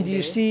 And do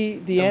you see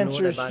the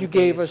answers you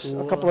gave us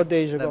a couple of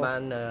days ago?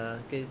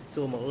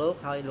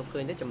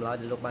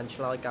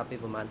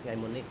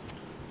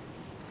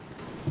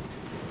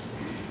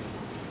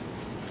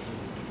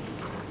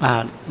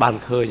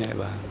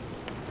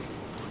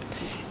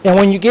 And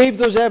when you gave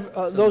those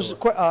answers,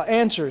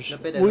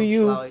 were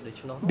you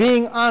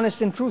being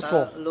honest and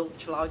truthful?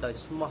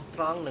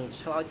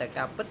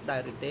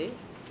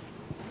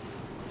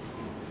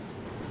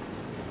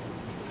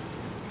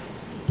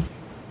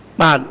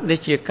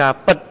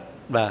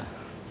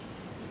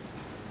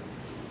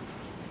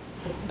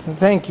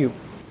 Thank you.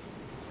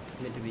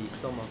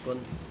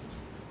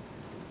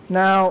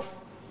 Now,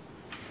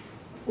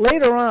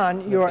 later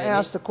on, you are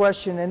asked a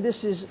question, and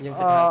this is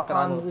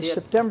on the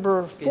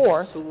September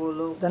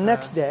 4th, the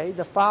next day,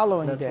 the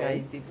following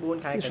day.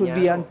 This would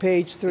be on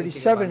page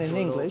 37 in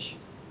English.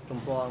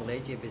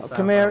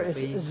 Khmer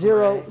is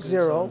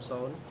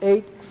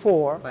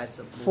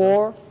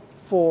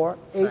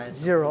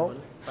 00844480.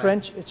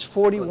 French, it's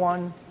 40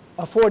 to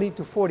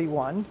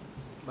 41.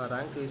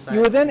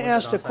 You were then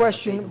asked a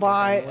question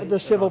by the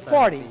civil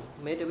party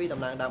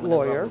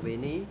lawyer,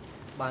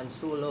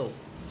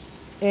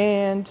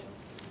 and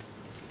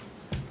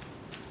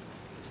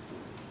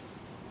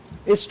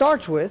it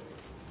starts with,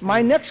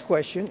 my next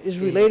question is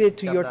related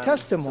to your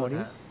testimony.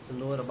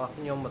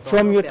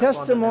 From your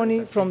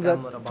testimony from the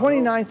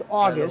 29th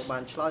August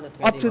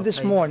up to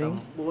this morning,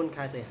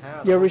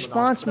 your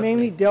response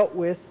mainly dealt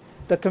with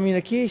the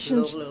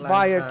communications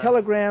via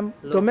telegram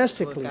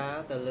domestically.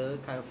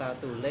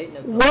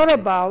 What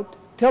about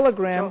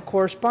telegram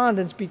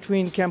correspondence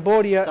between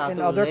Cambodia and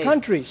other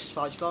countries?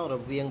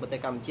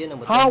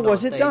 How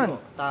was it done?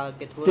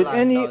 Did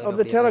any of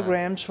the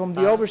telegrams from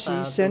the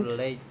overseas sent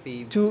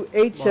to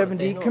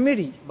 870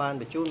 committee?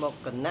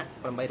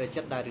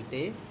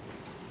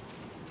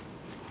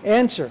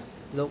 Answer.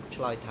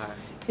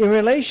 In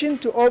relation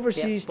to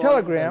overseas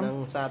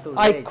telegram,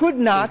 I could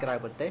not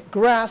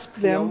grasp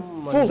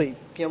them fully,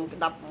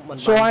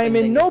 so I am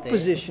in no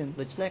position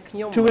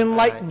to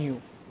enlighten you.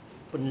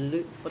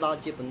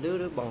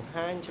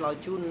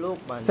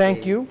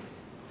 Thank you.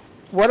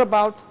 What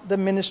about the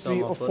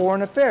Ministry of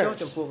Foreign Affairs?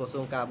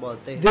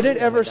 Did it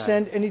ever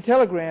send any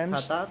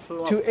telegrams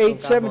to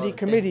 870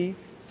 committee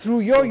through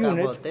your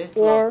unit,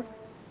 or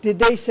did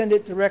they send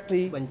it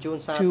directly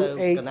to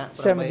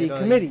 870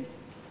 committee?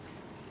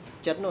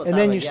 And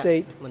then you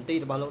state,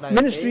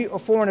 Ministry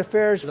of Foreign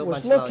Affairs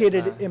was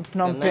located in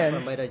Phnom Penh.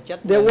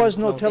 There was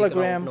no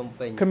telegram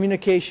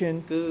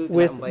communication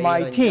with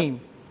my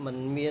team.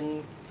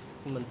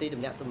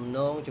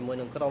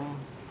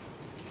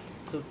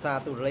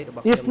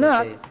 If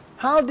not,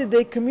 how did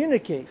they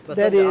communicate?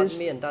 That is,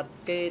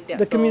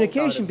 the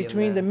communication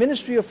between the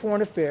Ministry of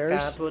Foreign Affairs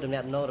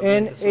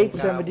and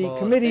 870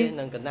 committee,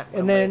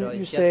 and then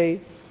you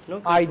say,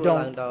 I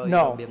don't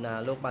know.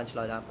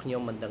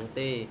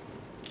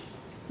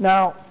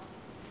 Now,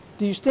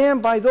 do you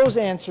stand by those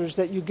answers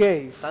that you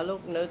gave,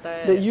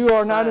 that you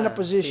are not in a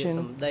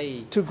position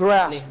to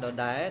grasp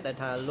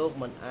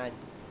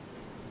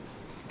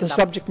the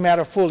subject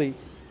matter fully?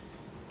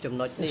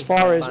 as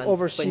far as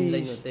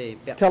overseas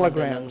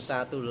telegrams.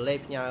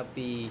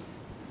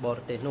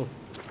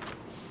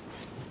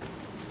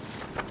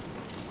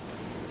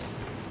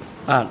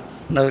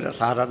 នៅរក្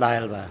សាដដែ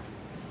លបាទ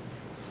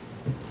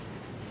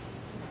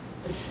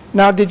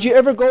Now, did you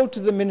ever go to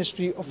the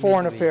Ministry of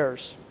Foreign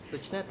Affairs? ដូ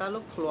ច្នេះតើលោ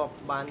កធ្លាប់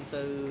បាន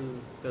ទៅ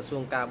ក្រសួ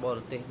ងការបរ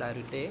ទេសដែរ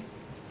ឬទេ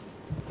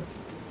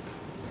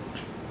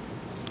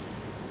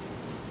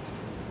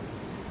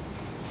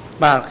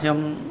បាទខ្ញុំ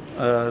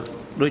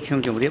ដូចខ្ញុំ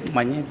ជម្រាប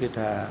មិញគឺ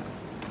ថា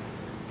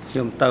ខ្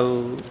ញុំទៅ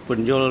ព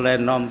ន្យល់ណែ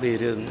នាំពី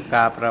រឿង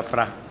ការប្រើប្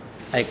រាស់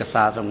ឯក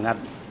សារសម្ងា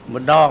ត់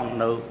ម្ដង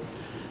នៅ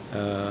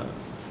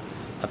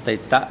អតី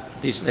ត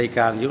ទីស្តី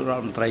ការនាយករដ្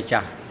ឋមន្ត្រីចា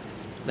ស់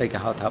ដែលគេ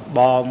ហៅថាប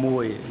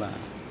1បាទ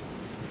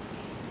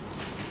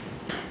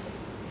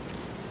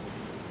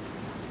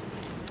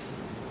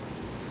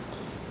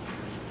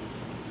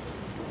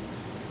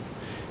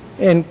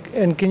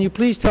And can you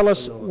please tell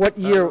us what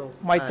year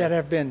might that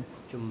have been?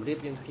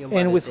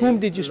 And with whom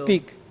did you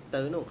speak?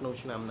 ទៅនោះក្នុង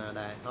ឆ្នាំណា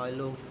ដែរហើយ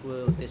លោកធ្វើ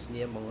ទេស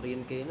នាបង្រៀន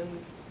គេនឹង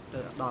ទៅ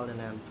ដល់នៅ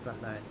ណាខ្លះ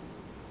ដែរ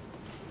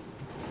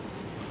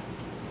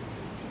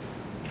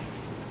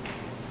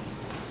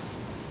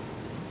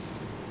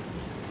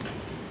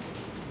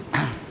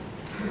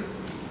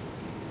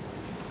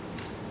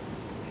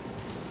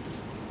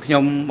ខ្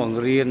ញុំប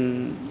ង្រៀន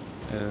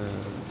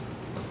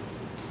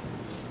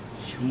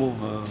ឈ្មោះ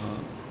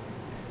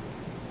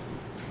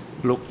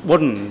លោកប៊ុ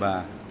នបា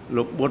ទ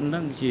លោកប៊ុនហ្នឹ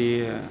ងជា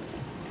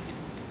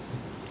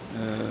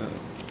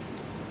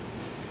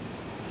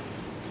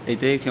ស្អី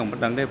ទេខ្ញុំមិន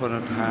ដឹងទេប៉ុន្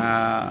តែថា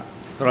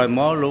ក្រោយ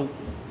មកលោក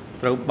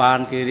ត្រូវបាន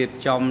គេរៀប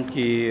ចំ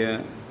ជា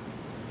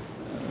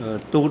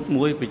ទូត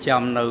មួយប្រ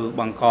ចាំនៅ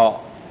បាងកក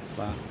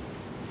បាទ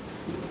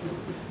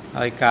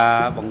ហើយការ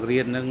បង្រៀ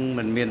នហ្នឹង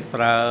មិនមាន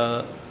ប្រើ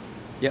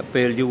រយៈ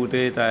ពេលយូរ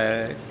ទេតែ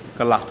ក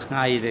ន្លះថ្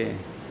ងៃទេ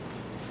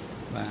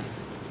បាទ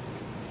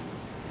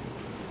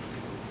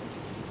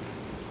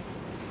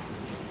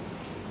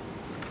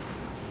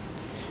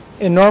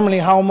And normally,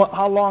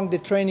 how long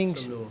did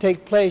trainings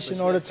take place in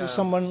order to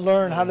someone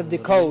learn how to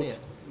decode?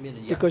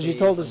 Because you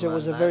told us it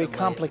was a very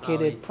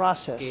complicated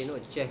process.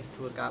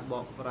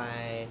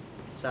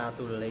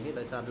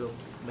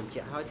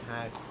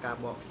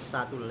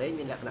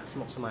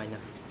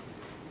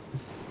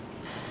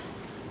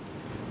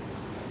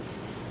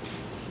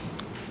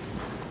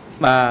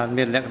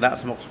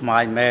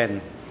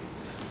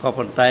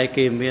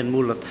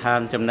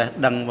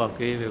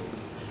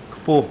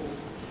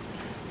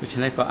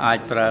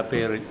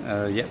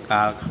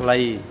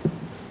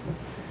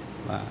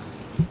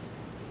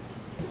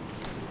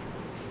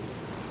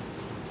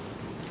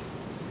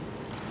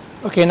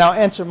 Okay, now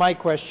answer my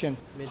question.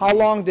 How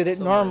long did it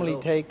normally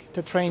take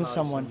to train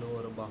someone?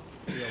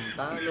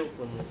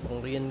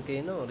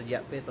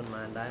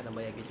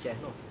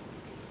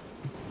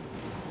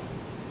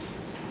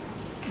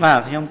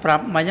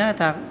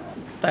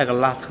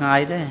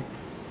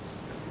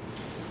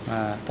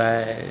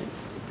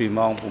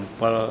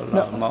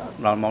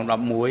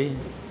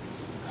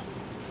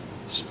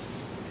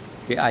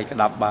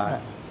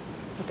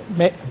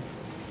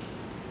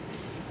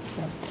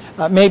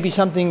 Maybe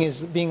something is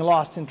being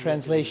lost in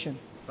translation.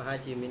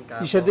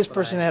 You said this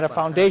person had a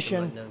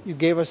foundation. You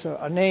gave us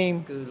a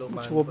name,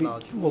 which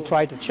we'll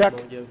try to check.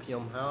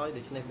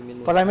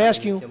 But I'm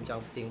asking you,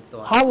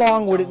 how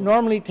long would it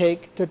normally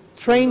take to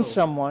train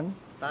someone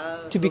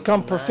to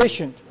become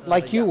proficient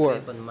like you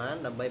were?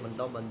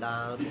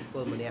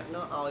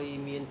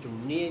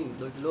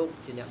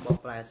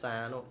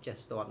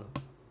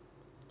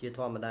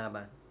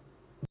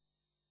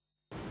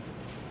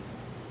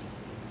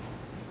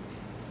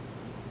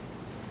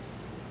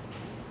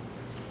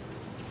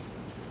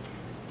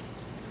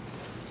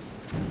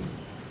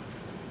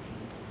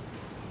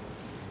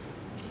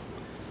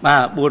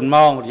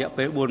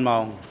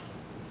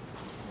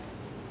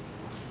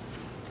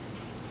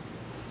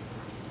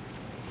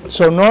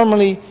 So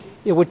normally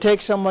it would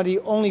take somebody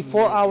only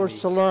 4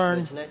 hours to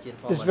learn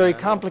this very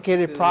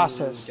complicated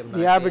process,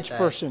 the average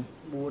person.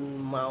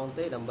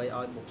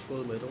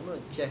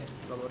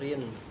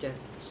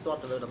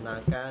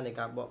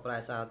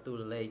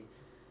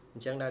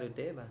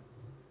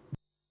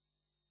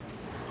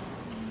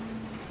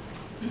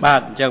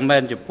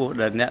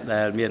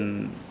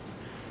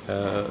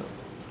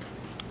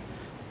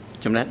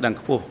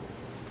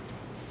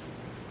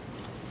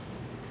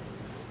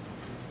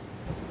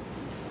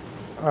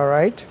 All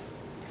right.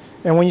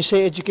 And when you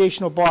say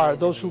educational bar,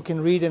 those who can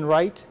read and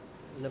write?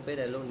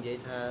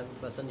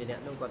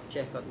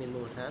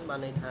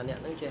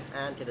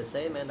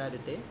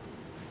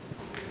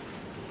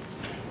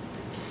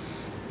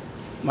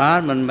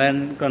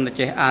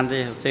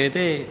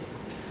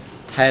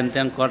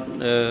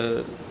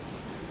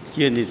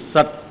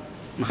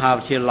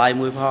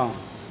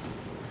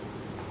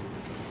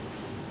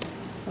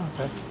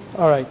 Okay.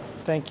 All right.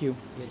 Thank you.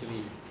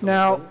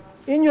 Now,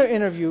 in your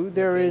interview,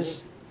 there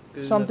is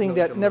something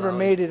that never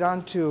made it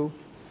onto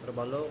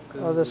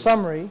the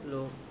summary.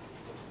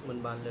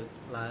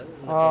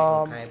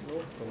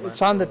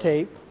 It's on the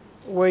tape.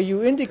 where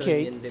you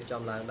indicate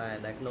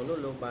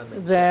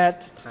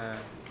that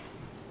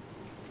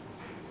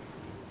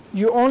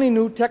you only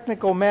knew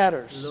technical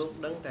matters.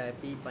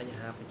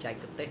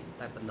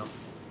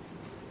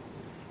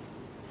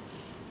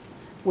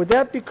 Would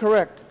that be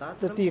correct,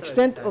 that the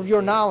extent of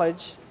your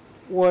knowledge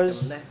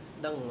was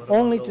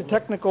only to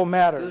technical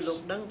matters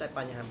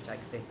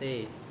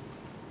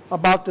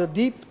about the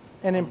deep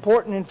and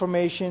important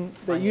information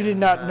that you did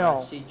not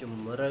know?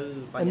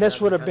 And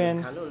this would have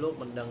been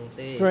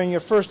during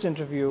your first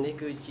interview,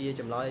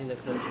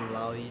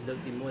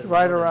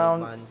 right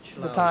around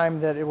the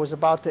time that it was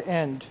about to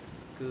end,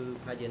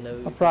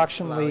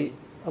 approximately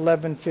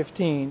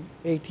 11:15,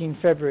 18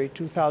 February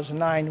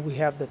 2009. We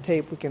have the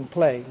tape we can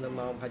play.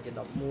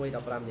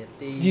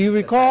 Do you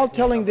recall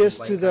telling this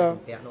to the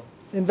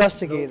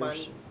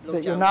investigators,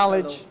 that your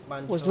knowledge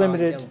was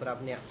limited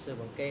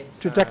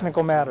to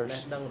technical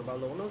matters?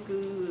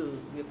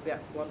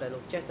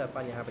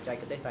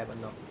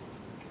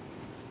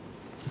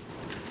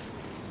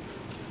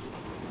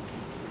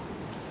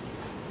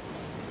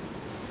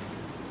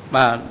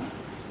 Và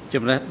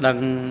chụp đấy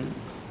đăng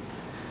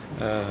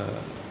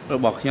រ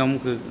បស់ខ្ញុំ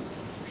គឺ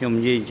ខ្ញុំ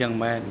និយាយអញ្ចឹង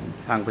មែន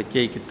ខាងបច្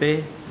ចេកទេស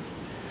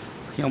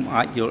ខ្ញុំ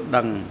អាចយល់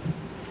ដឹង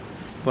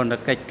ប៉ុន្តែ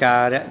កិច្ចកា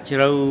ររយៈជ្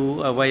រៅ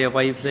អ្វីអ្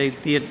វីផ្សេង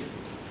ទៀត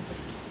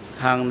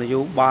ខាងនយោ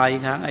បាយ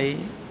ខាងអី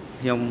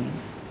ខ្ញុំ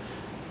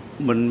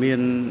មិនមា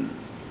ន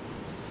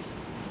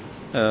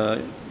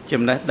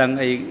ចំណេះដឹង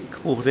អី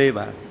ខ្ពស់ទេ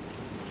បាទ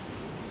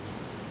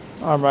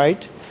All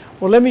right.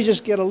 Well, let me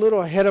just get a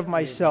little ahead of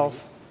myself.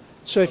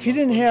 So if you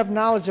didn't have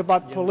knowledge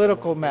about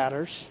political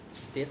matters,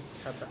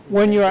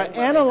 when you are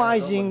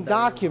analyzing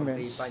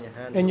documents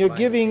and you're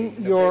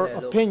giving your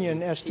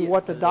opinion as to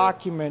what the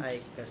document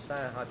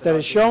that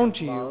is shown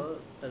to you,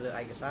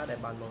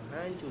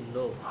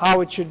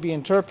 how it should be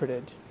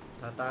interpreted,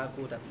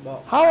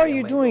 how are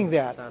you doing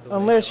that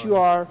unless you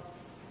are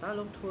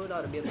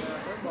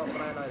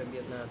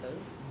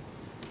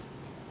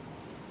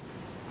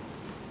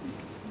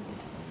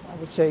I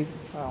would say,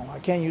 well, I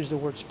can't use the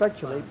word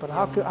speculate, but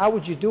how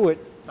would you do it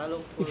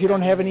if you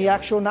don't have any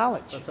actual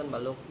knowledge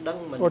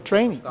or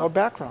training or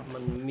background?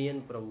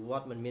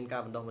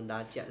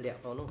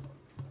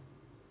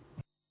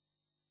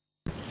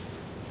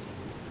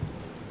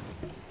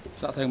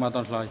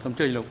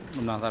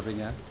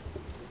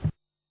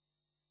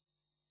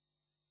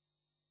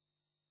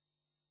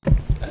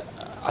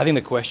 I think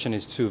the question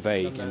is too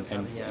vague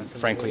and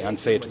frankly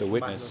unfair to the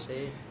witness.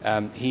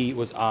 He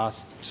was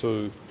asked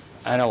to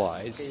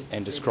analyse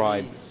and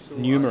describe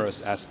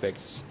numerous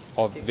aspects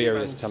of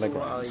various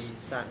telegrams.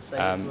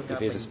 If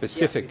there's a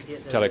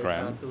specific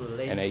telegram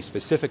and a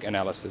specific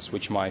analysis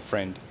which my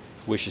friend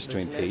wishes to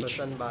impeach,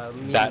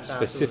 that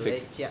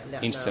specific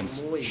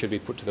instance should be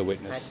put to the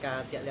witness.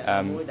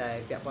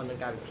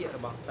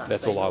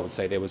 That's all I would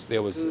say.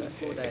 There was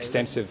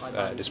extensive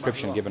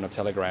description given of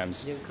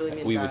telegrams.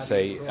 We would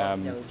say,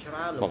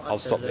 well, I'll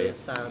stop there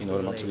in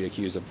order not to be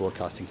accused of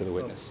broadcasting to the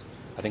witness.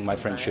 I think my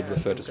friend should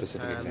refer to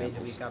specific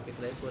examples.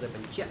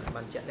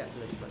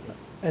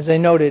 As I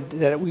noted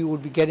that we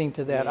would be getting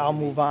to that, I'll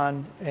move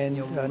on. And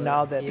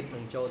now that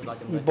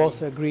we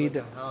both agree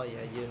that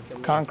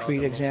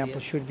concrete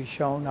examples should be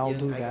shown, I'll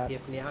do that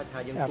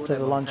after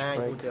the lunch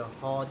break.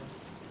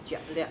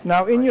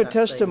 Now, in your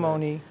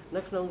testimony,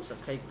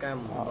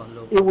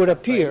 it would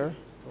appear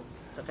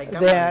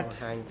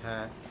that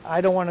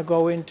I don't want to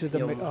go into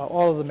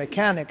all of the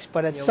mechanics,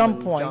 but at some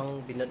point,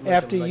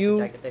 after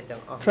you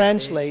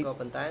translate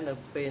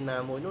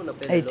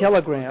a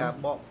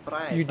telegram,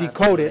 you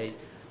decode it,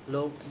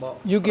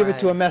 you give it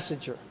to a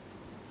messenger.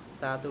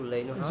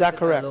 Is that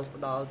correct?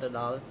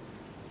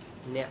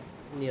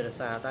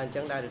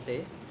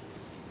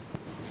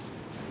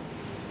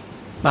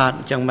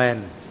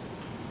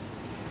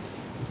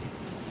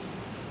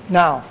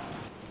 Now,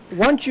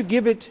 once you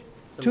give it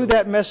to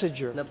that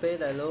messenger,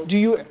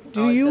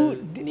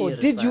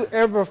 did you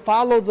ever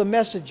follow the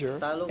messenger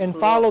and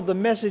follow the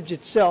message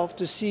itself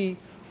to see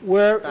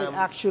where it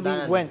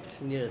actually went?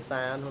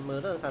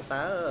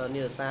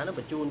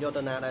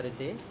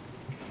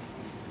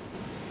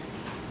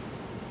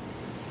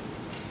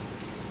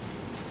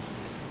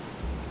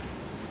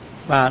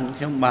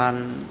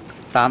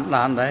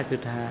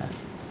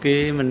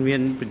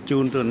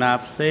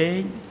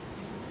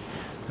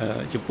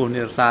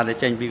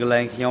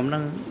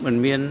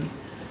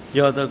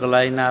 do the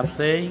Galay Nap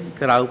saying,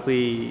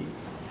 Kraupi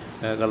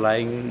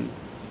Galang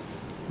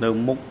the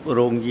Muk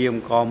Rong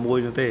Yim Com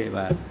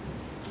Woyte.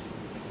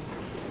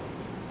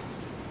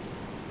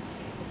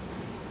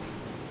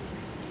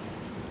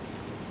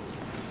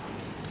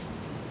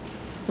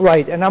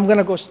 Right, and I'm going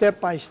to go step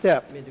by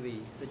step.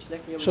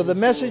 So the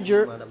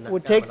messenger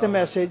would take the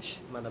message,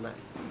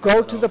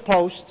 go to the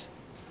post,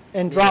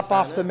 and drop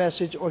off the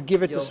message or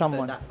give it to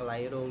someone.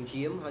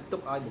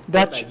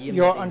 That's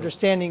your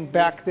understanding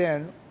back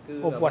then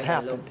of what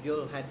happened.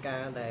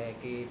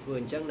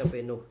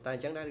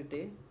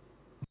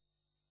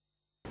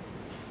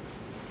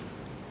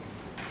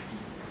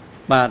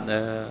 But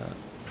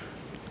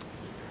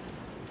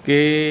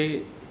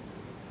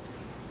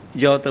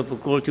យកទៅប្រ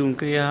គល់ជូន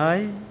គេហើយ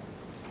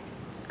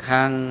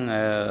ខាង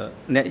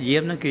អ្នកយា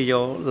មហ្នឹងគេយ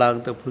កឡើង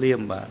ទៅភ្លា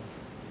មបាទ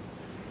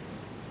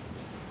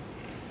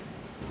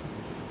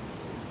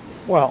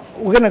Well,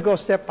 we're going to go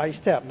step by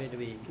step.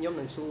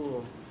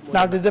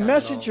 Now, did the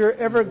messenger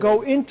ever go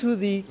into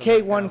the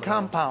K1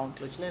 compound,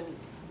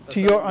 to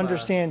your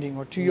understanding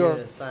or to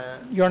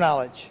your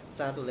knowledge?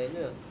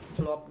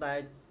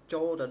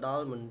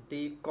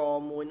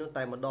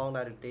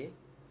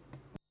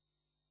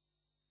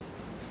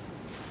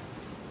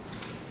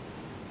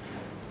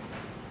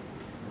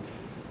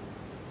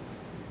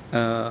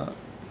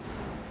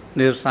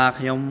 និរសា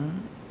ខ្ញុំ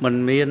មិន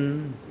មាន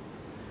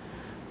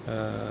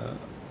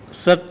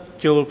សិទ្ធិ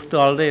ចូលផ្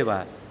ទាល់ទេ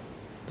បាទ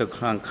ទៅ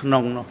ខាងក្នុ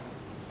ងនោះ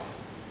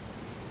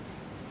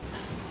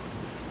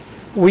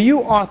Were you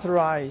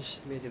authorized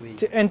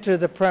to enter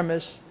the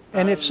premise,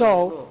 and if so,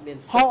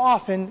 how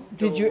often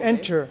did you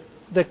enter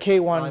the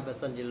K1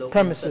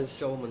 premises?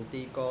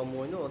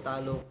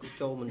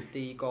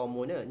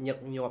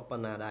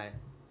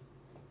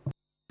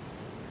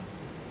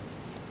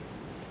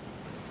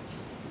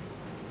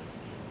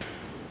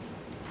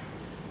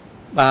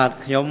 បាទ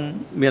ខ្ញុំ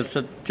មាន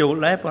សិទ្ធិចូល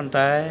ដែរប៉ុន្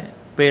តែ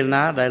ពេល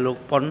ណាដែលលោក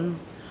ប៉ុន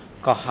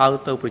ក៏ហៅ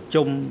ទៅប្រ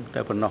ជុំ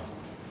តែប៉ុណ្ណោះ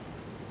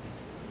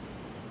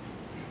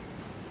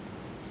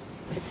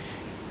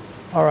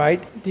All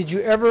right. Did you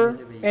ever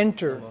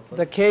enter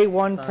the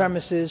K1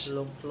 premises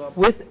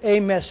with a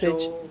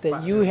message that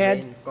you had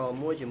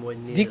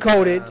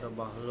decoded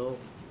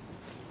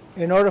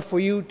in order for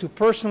you to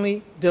personally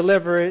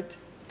deliver it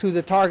to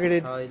the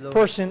targeted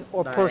person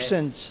or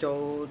persons? ចូ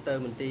លទៅ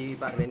មន្ទីរ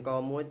បាក់មានក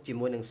មួយជា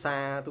មួយនឹងសា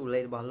រទូលេ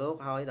ខរបស់លោក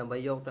ហើយដើម្បី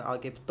យកទៅឲ្យ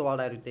គេផ្ទាល់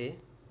ដែរឬទេ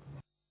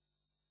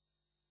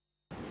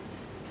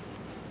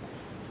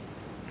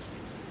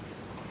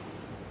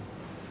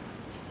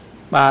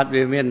បាទ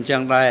វាមានអញ្ចឹ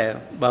ងដែរ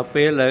បើ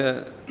ពេល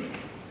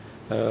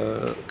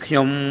ខ្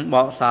ញុំប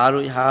កសារ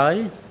រួច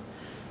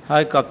ហើ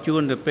យក៏ជួ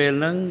នទៅពេល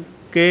ហ្នឹង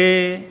គេ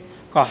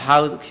ក៏ហៅ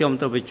ខ្ញុំ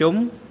ទៅប្រជុំ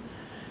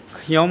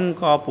ខ្ញុំ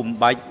ក៏ពុំ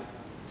បាច់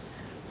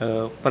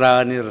ប្រើ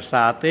និរ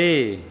សាទេ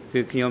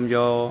គឺខ្ញុំយ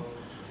ក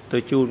ទៅ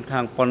ជូនខា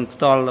ងប៉ុនផ្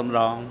ទាល់ម្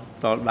ដង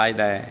ផ្ទាល់ដៃ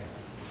ដែរ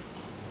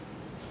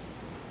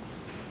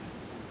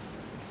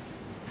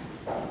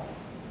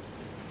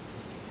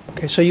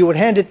Okay, so you would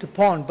hand it to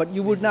pawn, but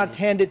you would not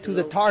hand it to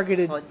the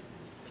targeted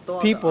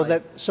people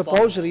that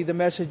supposedly the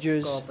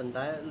messengers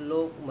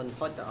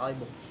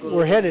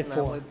were headed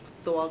for.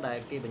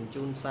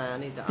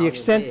 The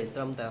extent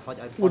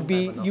would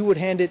be you would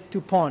hand it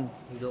to pawn.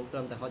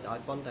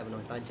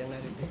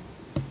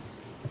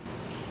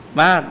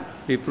 បាទ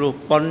ពីព្រោះ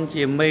ប៉ុន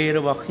ជាមេរ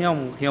បស់ខ្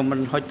ញុំមិ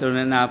នហុចទៅ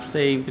អ្នកណាផ្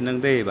សេងពីនឹង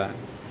ទេបាទ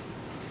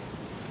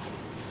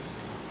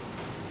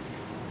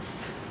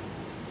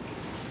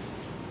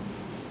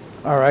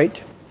All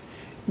right.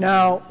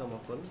 Now,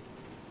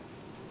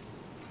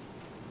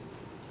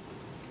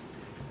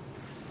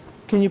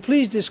 can you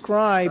please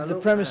describe the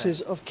premises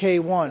of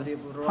K1?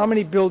 How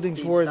many buildings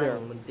were there?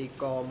 មន្ទីរ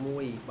កមួ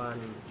យបាន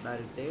ដែ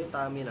រទេ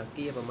តើមានអ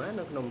គារប្រមាណ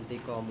នៅក្នុងមន្ទីរ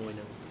កមួយ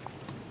នោះ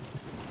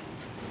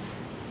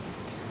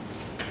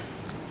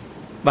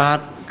បាទ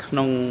ក្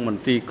នុងម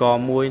ន្ទីរក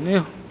មួយ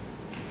នេះ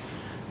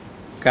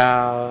កា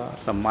ល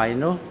សម័យ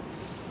នោះ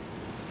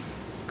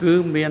គឺ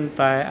មាន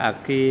តែអ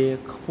គារ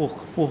ខ្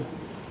ពស់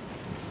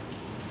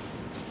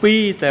ពី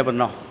រតែប៉ុណ្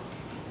ណោះ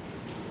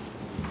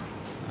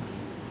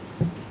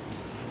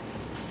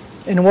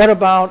And what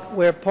about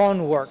where pawn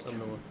worked?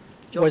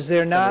 Was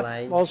there not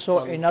also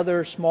another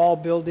small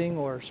building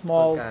or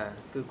small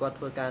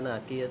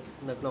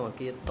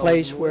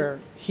place where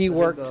he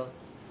worked?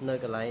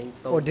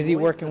 Or did he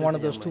work in one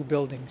of those two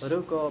buildings? ឬ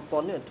ក៏ប៉ុ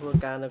ននេះធ្វើ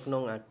ការនៅក្នុ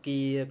ងអ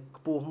គារ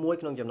ខ្ពស់មួយ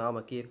ក្នុងចំណោម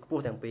អគារខ្ព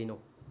ស់ទាំងពីរនោះ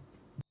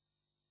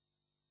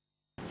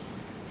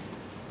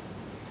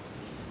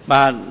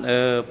បាទ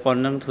ប៉ុន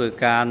នឹងធ្វើ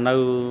ការនៅ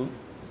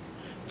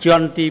ជា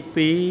ន់ទី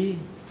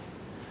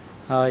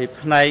2ហើយ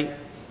ផ្នែក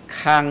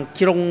ខាង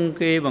ជ្រុង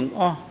គេបង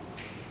អស់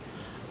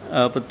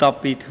បន្ទាប់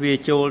ពីទ្វារ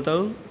ចូលទៅ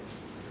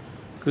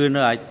គឺ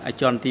នៅ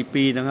ជាន់ទី2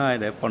ហ្នឹងហើយ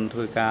ដែលប៉ុនធ្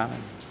វើការ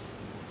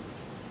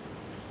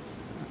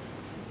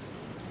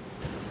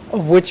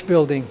Of which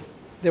building?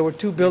 There were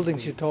two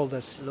buildings you told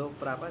us.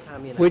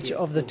 Which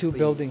of the two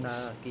buildings?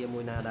 អគារមួ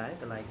យណាដែរ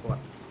កន្លែងគា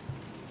ត់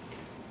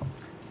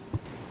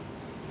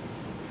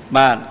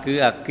បាទគឺ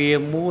អគារ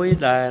មួយ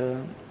ដែល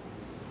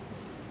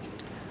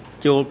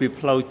ចូលពី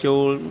ផ្លូវចូ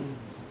ល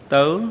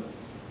ទៅ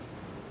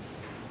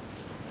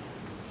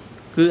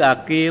គឺអ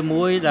គារ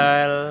មួយដែ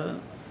ល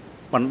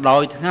បណ្ដោ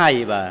យថ្ងៃ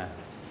បាទ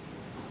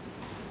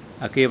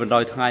អគារបណ្ដោ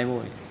យថ្ងៃ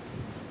មួយ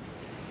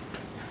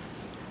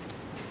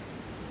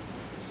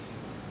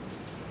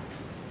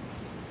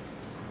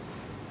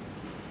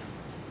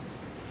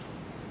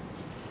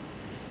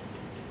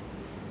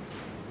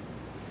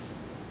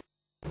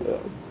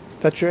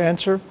That's your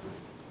answer?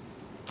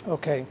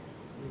 Okay.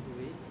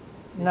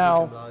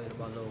 Now,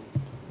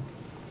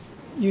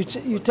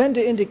 you tend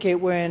to indicate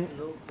when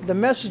the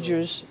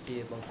messages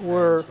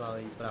were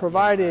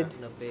provided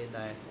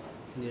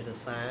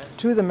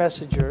to the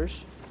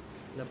messengers,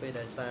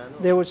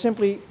 they would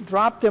simply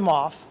drop them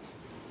off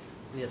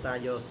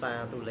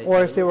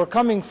or if they were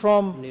coming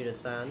from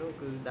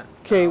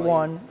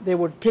K1, they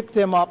would pick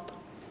them up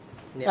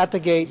at the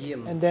gate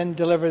and then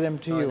deliver them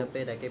to you.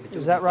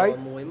 Is that right?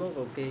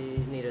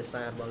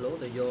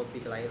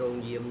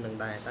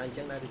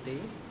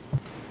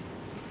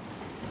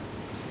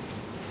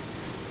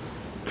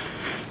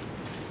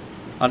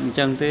 Anh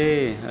chân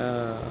thế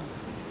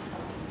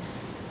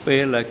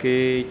bây là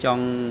cái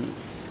trong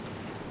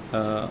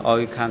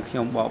oi khang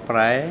trong bỏ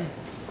trái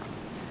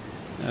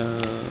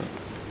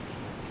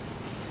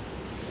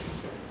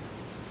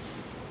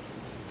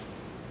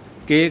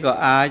kia có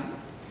ai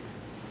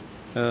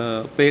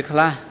bây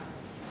khla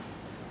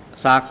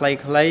xa khlây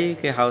khlây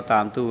cái hậu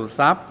tạm tu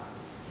sắp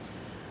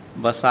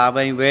và xa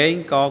bên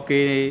vén có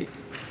cái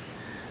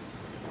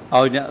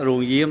oi nè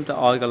ruộng diêm ta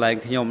oi cái lạnh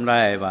nhom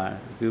đây và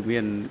cứ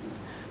miền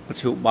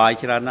chụp bài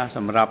cho ra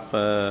sầm rập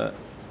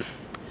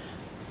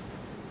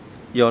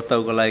do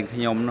tàu cái lạnh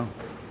nhom nó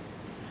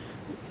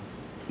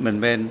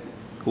mình bên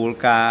cùl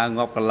ca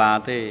ngọc cà la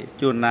thế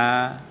chun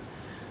na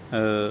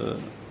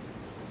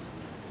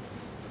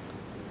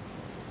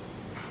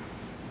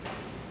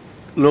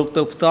ลูก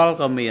ตัวตอล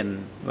ก็มีน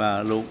ว่า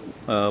ลูก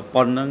ป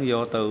นนั่งโย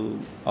ตัว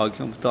ออก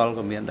ช่องตอล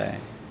ก็มีนได้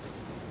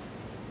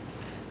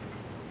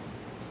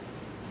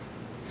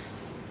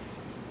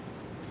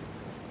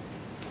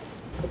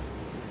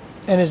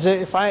And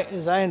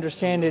as I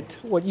understand it,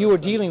 what you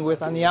were dealing with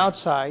on the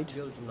outside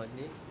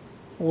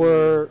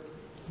were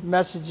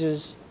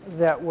messages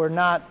that were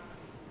not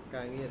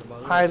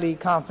highly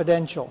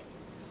confidential.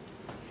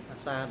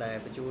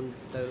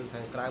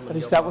 At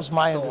least that was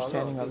my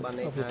understanding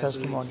of your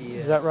testimony.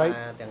 Is that right?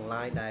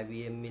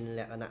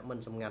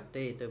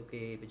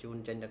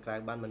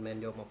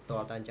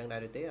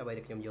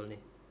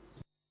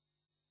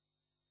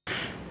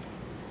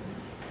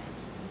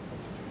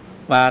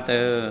 Và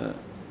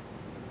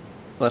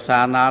ภาษา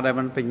นาได้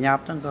มันเป็นยับ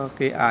ทั้งก็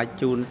คืออา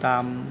จูนตา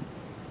ม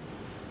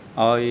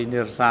อ้อยเ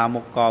นื้อสาม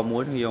กกอม้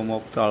วนโยม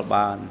กตอลบ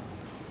าน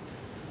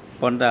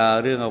ปนแต่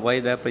เรื่องเอาไว้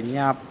ได้เป็น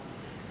ยับ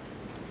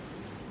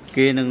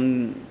กีหนึ่ง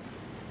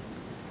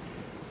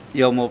โ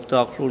ยมกต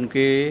อกครุน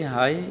กีใ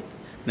ห้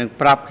หนึ่ง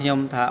ปรับขยม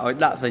ถ่าอ้อย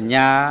ละสัญญ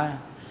า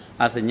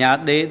สัญญา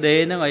เด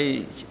นั่งไอ้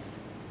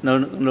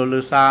โนลื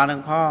อซานั่ง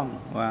พ้อง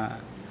ว่า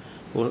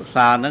ซ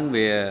านั่งเ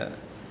บีย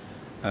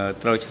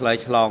ตรอย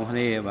ฉลอง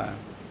นี่ว่า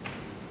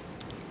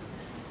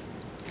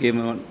กี่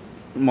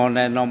มองใน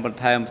นมประ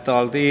เทศตอ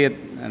ลที่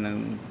นั่น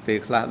เป็น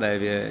คลาสได้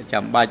จ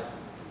ำบัด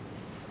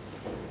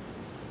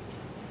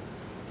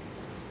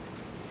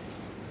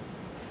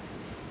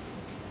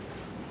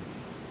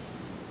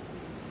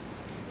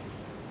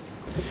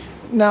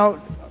Now,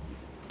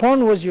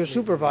 Pon was your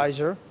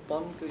supervisor.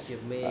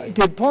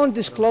 Did Pon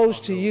disclose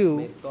to you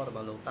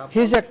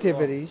his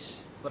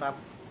activities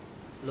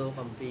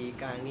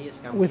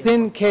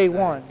within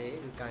K1,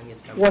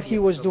 what he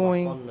was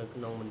doing,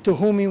 to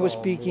whom he was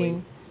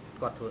speaking,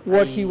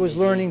 what he was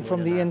learning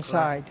from the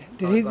inside?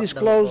 Did he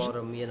disclose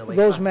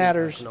those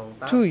matters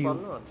to you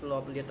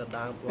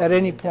at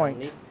any point?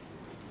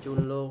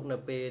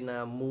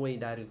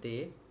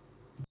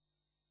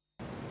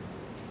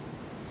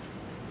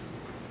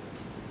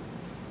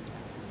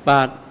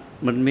 But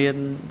มันมี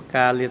ก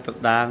ารเรียน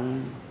ต่าง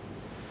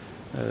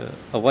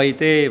เอาไว้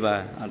เต้บ่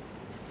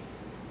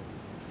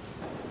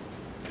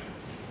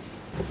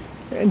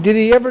And did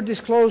he ever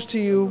disclose to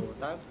you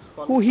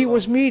who he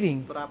was meeting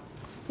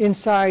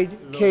inside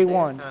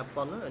K1?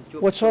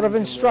 What sort of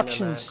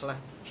instructions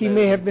he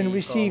may have been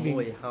receiving?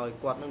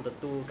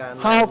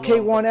 How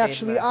K1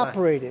 actually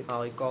operated?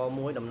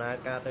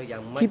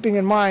 Keeping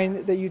in mind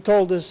that you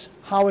told us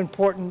how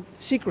important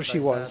secrecy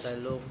was.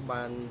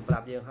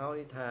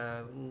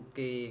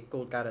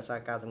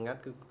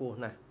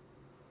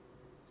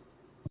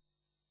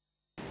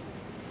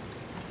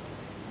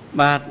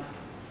 But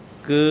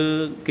คือ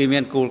กีเมี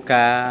ยนกูลก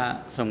า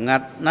สมงั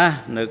ดนะ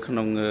ในขน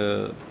ม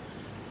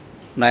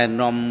ใน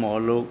นมหมอ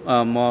ลูก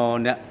หมอ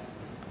เนี่ย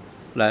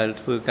หลาย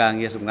คือการเ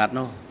งียสมงัดเ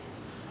นาะ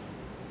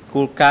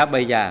กูลกาใบ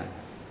อย่าง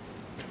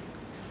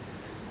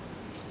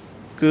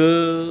คือ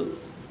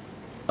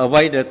เอาไ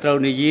ว้เดี๋ยวเต้า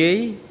ในยี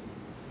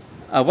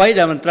เอาไว้เ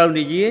ดี๋ยวมันเต้าใน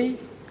ยี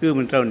คือ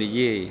มันเต้าใน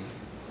ยี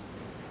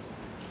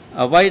เอ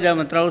าไว้เดี๋ยว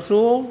มันเต้า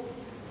สู้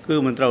คือ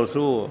มันเต้า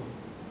สู้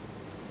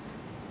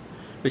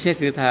ไม่ใช่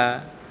คือท่า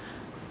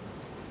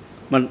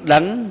mình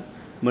đánh,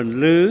 mình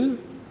lứ,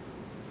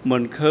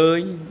 mình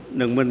khơi,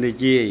 đừng mình thì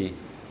gì,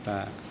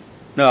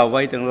 nó ở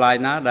vây tương lai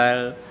nó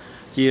đã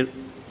chia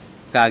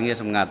cả nghe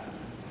sầm ngặt.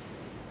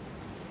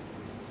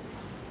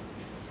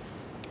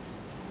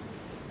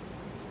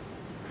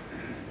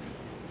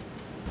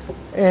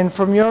 And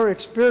from your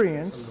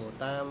experience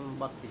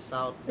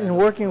in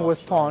working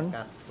with Pon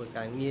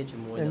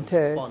and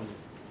Ted,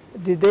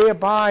 did they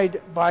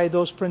abide by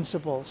those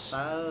principles?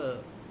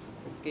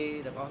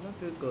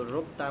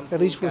 At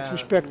least with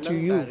respect to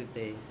you.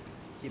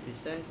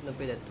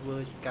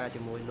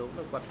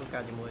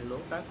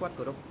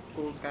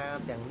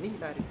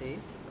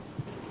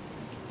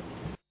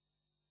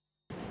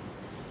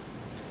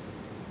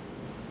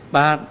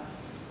 Ba,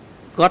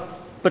 God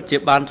bất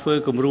chợt ban thuê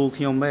cùng ru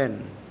khi ông bên,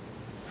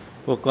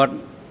 ពួកគាត់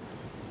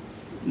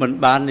មិន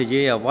បាននិ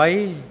យាយអ្វី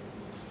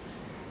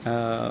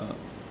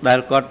ដែល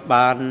គាត់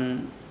បាន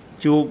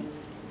ជួប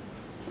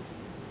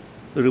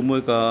ឬមួ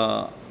យក៏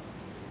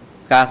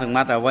ការសម្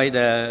ងាត់អ្វី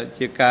ដែល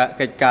ជា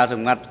កិច្ចការស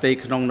ម្ងាត់ផ្ទៃ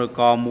ក្នុងនគ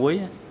រមួយ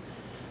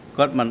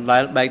គាត់មិនដែ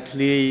លបែកធ្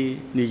លាយ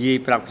និយាយ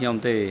ប្រាប់ខ្ញុំ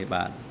ទេ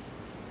បាទ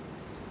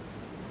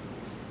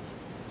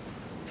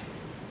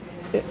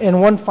And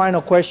one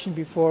final question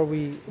before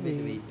we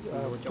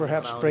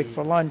perhaps break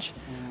for lunch.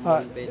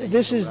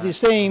 This is the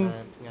same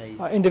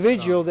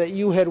individual that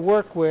you had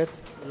worked with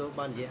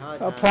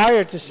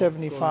prior to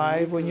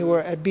 75 when you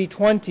were at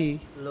B20.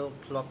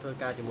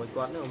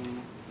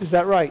 Is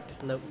that right?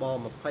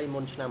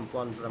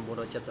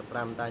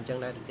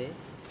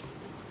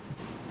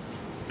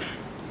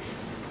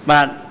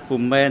 Bạn của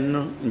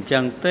mình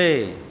chẳng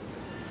tê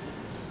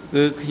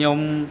cứ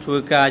nhóm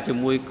thôi ca cho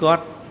mùi cót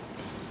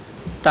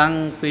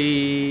tăng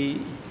vì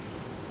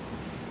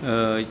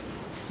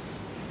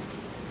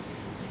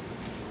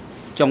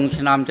trong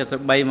năm cho sự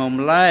bay mầm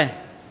lai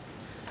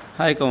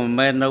hay còn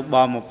mình nó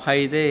bò một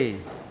hay thế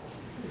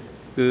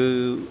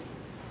cứ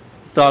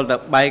toàn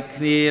tập bay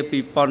kia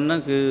bị pon nó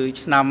cứ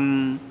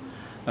năm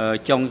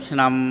trong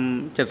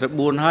năm cho sự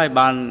buôn hai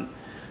bàn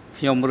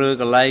nhóm rơi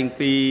cả lại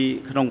vì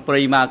không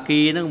prey mà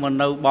kia nó mình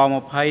đâu bò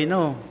một hay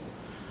nó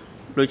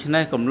đôi chân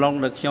này cầm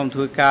long được nhóm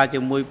thôi ca cho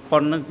mùi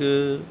pon nó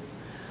cứ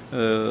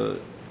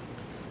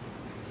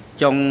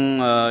trong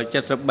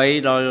chất sập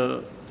bay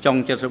rồi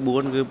trong chất sập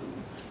buôn cứ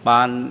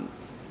bàn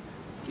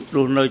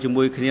luôn nơi cho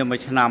mùi kia mấy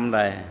năm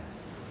này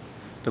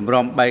tầm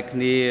rong bay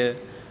kia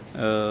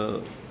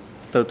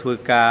từ thôi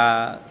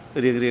ca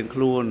riêng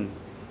luôn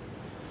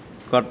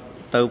còn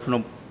từ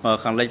phnom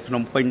khẳng lệnh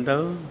phnom penh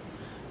tới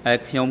ai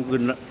nhóm cứ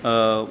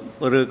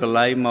rơi cả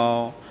lại mà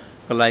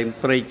cả lại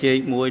prey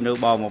chơi mùi nữa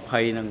bò một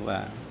hay năng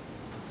và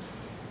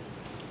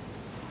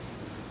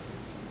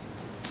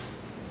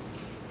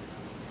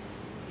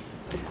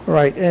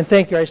Right, and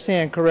thank you. I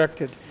stand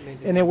corrected.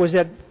 And it was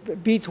at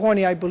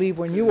B20, I believe,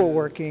 when you were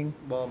working.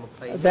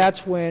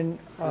 That's when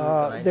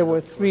there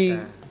were three.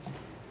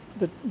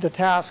 The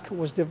task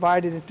was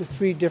divided into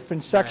three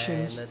different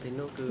sections.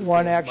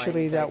 One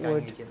actually that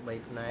would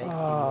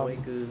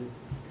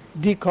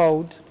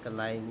decode.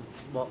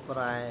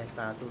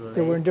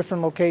 They were in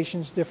different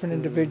locations, different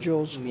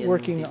individuals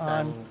working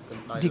on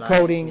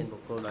decoding,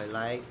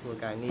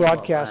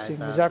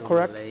 broadcasting. Is that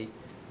correct?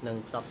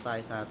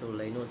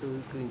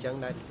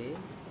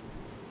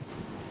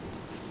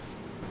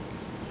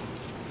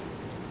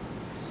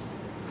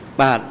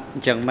 Bạn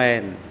chẳng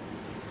mền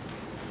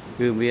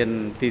cứ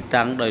miền thì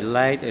tăng đổi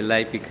lại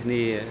bị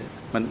kia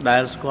mình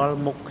đã có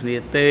một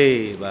kia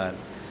tê và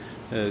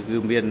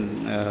cứ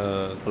miền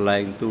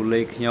lại tu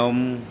lê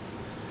nhóm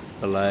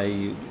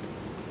lại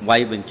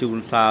vay bên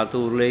chung xa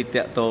tu lê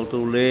tẹt tổ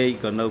tu lê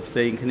còn nộp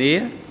tiền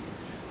kia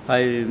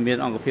hay miền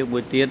ông có phía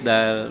buổi tiết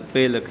là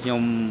về là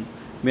nhóm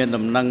miền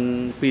đầm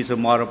năng pi sơ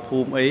mò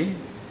phum ấy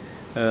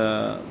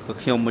các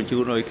nhóm mình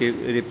chú rồi cái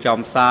điệp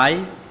chòm sái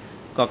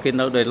có cái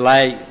nợ đời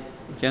lại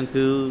chẳng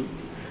cứ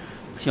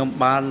nhóm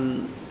ban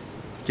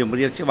chừng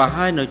riêng cho bà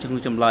hai nơi trong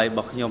chùm lại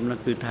bọc nhóm nó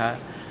cứ tha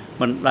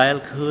mình đã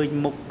khơi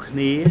một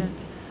khía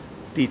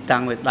thì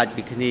tăng về đặt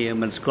bị khía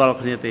mình scroll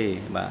khía thì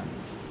bạn.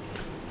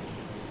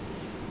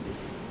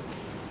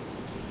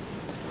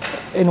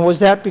 And was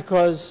that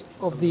because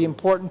of the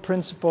important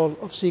principle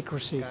of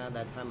secrecy?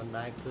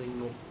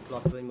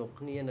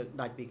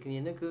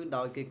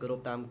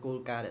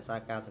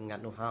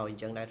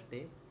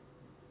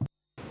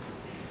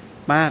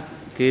 Ba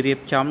cái điệp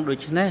chấm đôi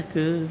chân này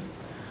cứ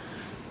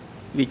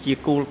vì chỉ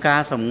cùl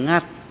ca sầm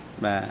ngắt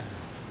và.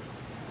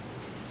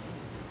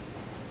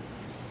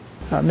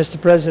 Mr.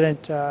 President,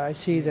 I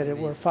see that it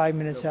were 5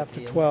 minutes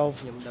after 12.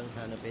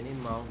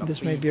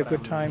 This may be a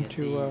good time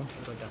to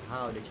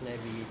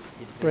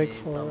break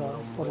for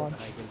lunch.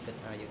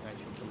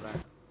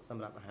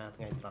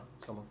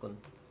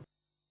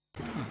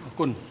 ขอบ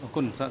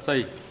คุณสะใส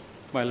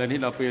ไปเลยนี้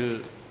เราไป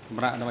ส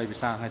ำราญในใบพิซ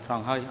ซ่าให้ตรอ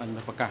งให้อันเ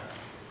ป็นประกาศ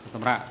ส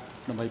ำราญ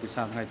ในใบพิซ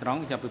ซ่าให้ตรอง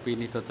จะไปปี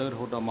นี้ตัวเตอร์โ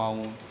หดมอง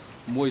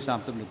มวย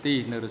30 นาที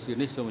ในรัสเซีย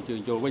นี้สมัยเจอ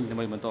โยวิ่งทำไ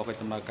มมันต่อไป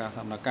ทำนาก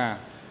าร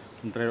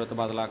ในรัฐบ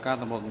าลตลาดการ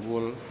ทำบางวัว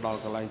ดอล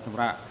กระไรส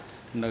ำราญ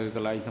ในกร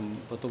ะไรท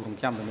ำประตูตรง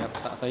จำแต่เนี่ย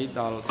สะใสด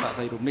อลสะใส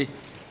รูปนี้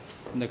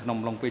ในขนม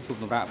ลงไปชุบ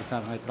สำราญพิซซ่า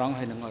ให้ตรองใ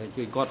ห้นังเจ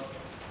อก็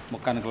หม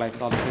กการกระไร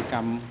ดอลคือกร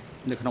รม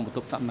ในขนมประ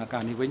ตูทำนากา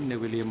รนี้วิ่งใน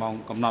เวลีมอง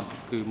กำหนด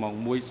คือมอง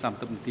มวย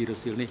30 นาทีรัส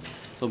เซียนี้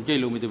สมใจ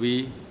ลูกมิตรวี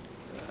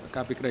ก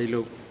ารไปกระไร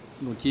ลูก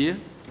หนุนเชีย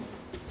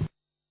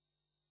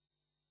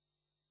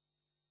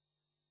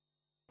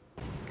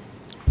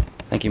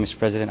Thank you, Mr.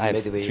 President. I have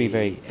three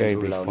very brief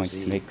points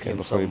to make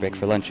before we break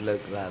for lunch.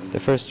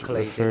 The first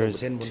refers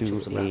to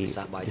a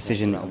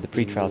decision of the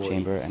pretrial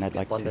chamber, and I'd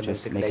like to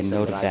just make a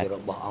note of that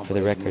for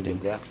the record, and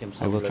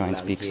I will try and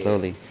speak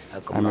slowly.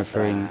 I'm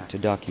referring to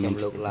document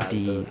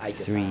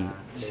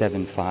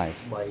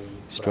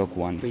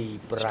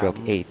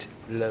D375/1/8,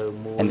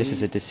 and this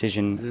is a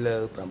decision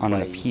on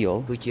an appeal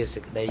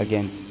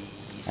against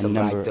a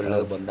number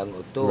of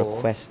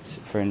requests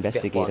for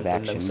investigative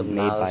action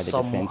made by the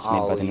defense,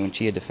 made by the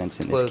Nunchia defense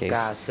in this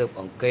case.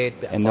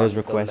 And those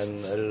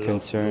requests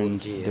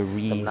concerned the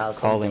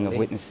recalling of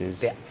witnesses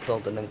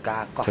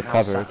to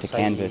cover, to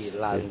canvass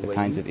the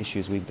kinds of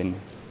issues we've been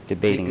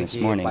debating this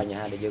morning.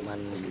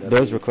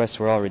 Those requests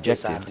were all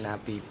rejected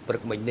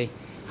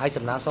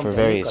for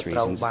various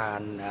reasons,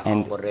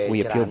 and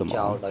we appealed them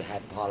all.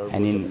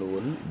 And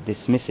in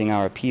dismissing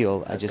our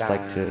appeal, I'd just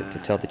like to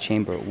tell the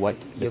Chamber what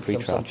the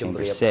pretrial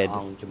chamber said.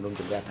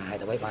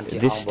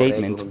 This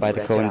statement by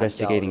the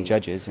co-investigating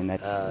judges, and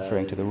that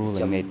referring to the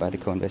ruling made by the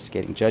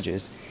co-investigating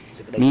judges,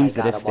 means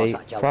that if they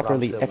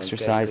properly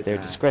exercise their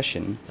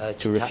discretion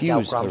to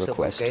refuse a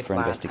request for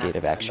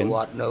investigative action,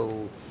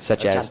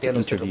 such as to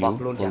interview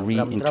or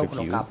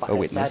re-interview a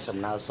witness,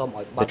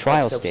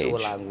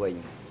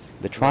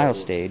 the trial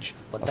stage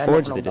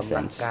affords the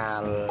defense,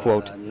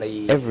 quote,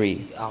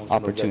 every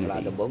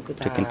opportunity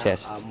to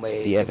contest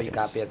the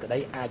evidence.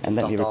 And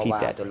let me repeat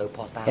that,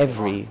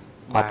 every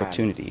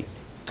opportunity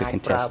to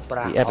contest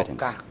the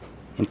evidence,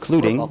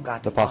 including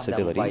the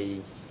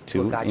possibility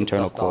to,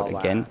 internal quote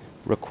again,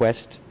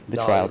 request the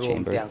trial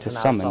chamber to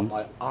summon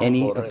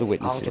any of the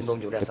witnesses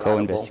the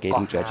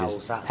co-investigating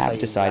judges have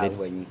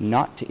decided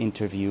not to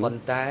interview,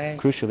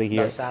 crucially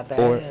here,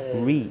 or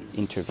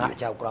re-interview,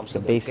 the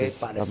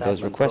basis of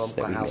those requests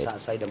that we made.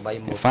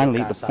 And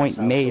finally, the point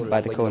made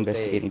by the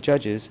co-investigating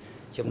judges,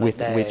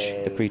 with which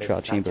the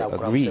pretrial chamber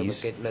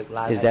agrees,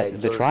 is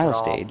that the trial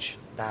stage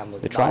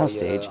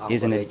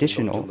is an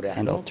additional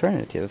and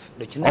alternate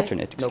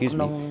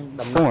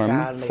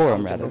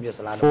forum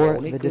for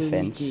the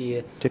defense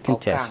to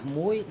contest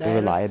the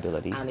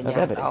reliability of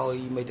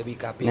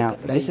evidence. Now,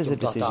 this is a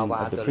decision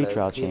of the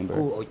pretrial chamber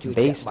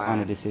based on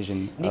a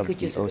decision of the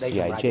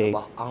OCIJ,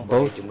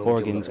 both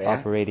organs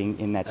operating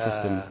in that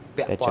system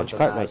that Judge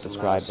Cartwright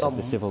described as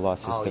the civil law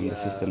system, the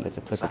system that's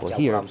applicable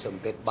here.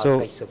 So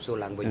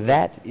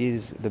that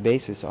is the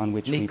basis on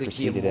which we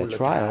proceeded at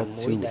trial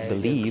to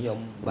believe,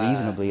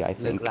 reasonably I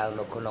think,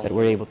 that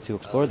we're able to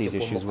explore these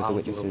issues with the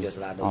witnesses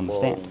on the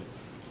stand.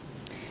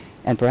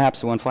 And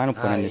perhaps one final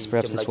point on this,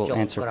 perhaps this will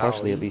answer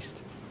partially at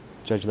least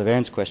Judge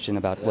Lavern's question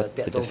about what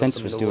the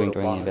defense was doing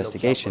during the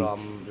investigation.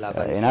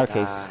 In our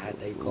case,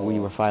 we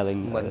were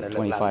filing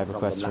 25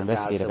 requests for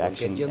investigative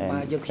action,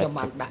 and that took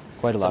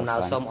quite a lot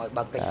of time.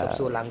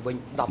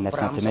 And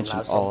that's not to mention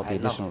all the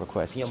additional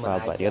requests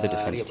filed by the other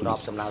defense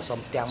teams.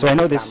 So I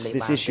know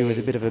this issue is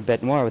a bit of a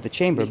bête noire with the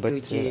Chamber, but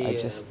I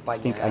just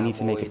think I need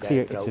to make it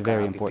clear it's a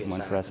very important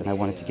one for us, and I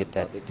wanted to get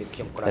that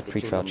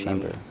pretrial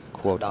chamber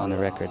quote on the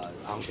record.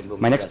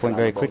 My next point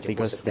very quickly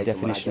goes to the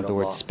definition of the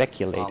word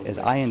speculate. As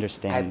I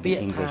understand the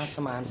English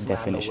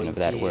definition of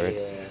that word,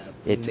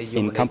 it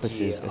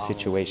encompasses a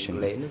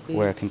situation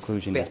where a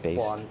conclusion is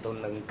based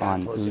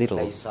on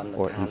little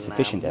or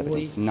insufficient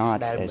evidence,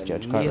 not, as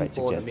Judge Cartwright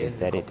suggested,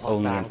 that it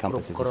only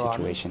encompasses a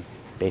situation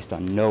based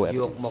on no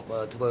evidence.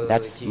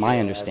 That's my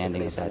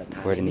understanding of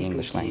that word in the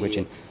English language,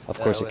 and of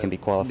course it can be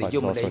qualified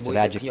with all sorts of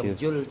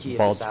adjectives,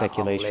 bald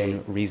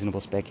speculation,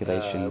 reasonable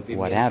speculation,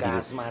 what have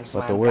you,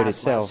 but the word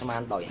itself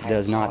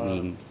does not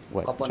mean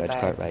what Judge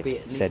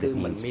Cartwright said it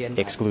means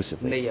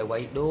exclusively,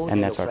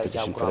 and that's our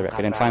position for the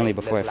record. And finally,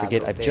 before I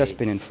forget, I've just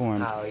been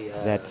informed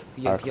that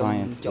our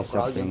client is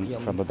suffering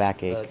from a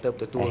backache,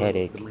 a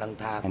headache,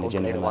 and a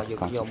general lack of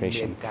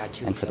concentration,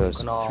 and for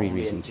those three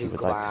reasons he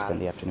would like to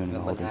spend the afternoon in a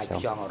holding cell.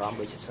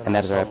 And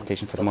that is our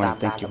application for the morning.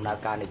 Thank you.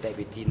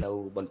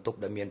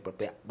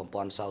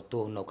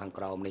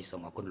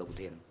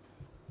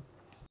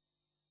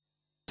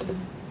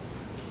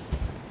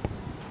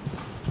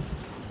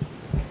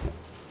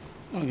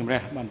 Ông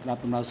rẻ bản đặt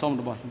tầm nào xong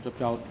rồi bỏ chụp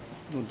chào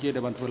nôn chia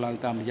để bản phơi lang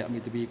tam địa mỹ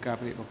tv cà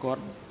phê bọc cốt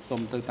xong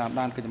từ tam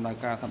đan cái chấmนา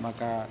คา thamนา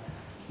คา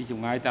ที่จง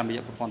ง่ายตามระย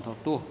ะประพรทอ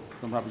ตู้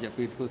สำหรับระยะ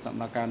ปีคือtham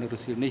นาคาในรั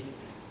สเซียนี้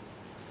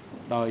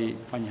โดย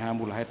ปัญหา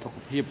มูลเหตุทุก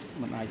ข์พิบ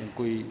มันอาจจะ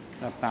คุย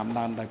ตาม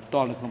ด้านได้ต้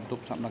อนในขนมตุบ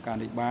thamนาคา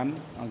ในบ้าน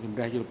เอาจำไ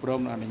ด้ยุโรป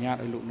อนุญาต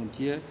ให้ลูกนนเ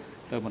ชีย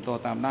เติมมันต่อ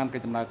ตามด้านcái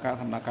chấmนาคา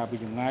thamนาคา ปี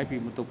จงง่ายปี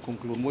มันตุบคุม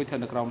กลุ่มมวยเท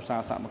นกรอมซา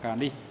thamนาคา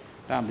นี้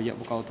ตามระยะ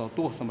ประกอบต่อ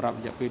ตู้สำหรับ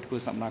ระยะปีคือ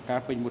thamนาคา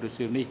เป็นมูลรัสเ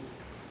ซียนี้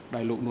ไ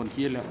ด้ลูกนวลเ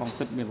ชี่ยและบาง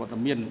สิทธิ์เมียนวัด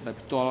เมียนได้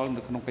ตัวใน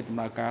ขนมกิจ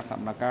นาคาสา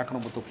มนาคาขน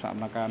มประตูสาม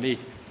นาคานี่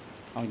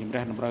เอาอย่างแร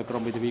กนำเรือกร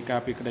มวิทยาการ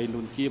ปีกระไดน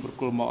วลเชี่ยประ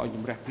กอบมาเอาอย่า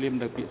งแรกเลี่ยม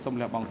ได้ปีส้ม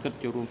และบางสิทธิ์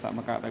จะรวมสาม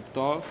นาคาได้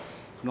ตัว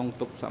ขนม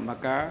ตุกสามนา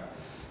คา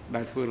ได้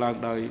เพื่อลาง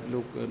ได้ลู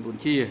กนวล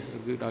เชี่ย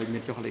คือได้เมีย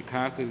นเจ้าหลีค้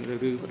าคือเ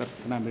รื่องรั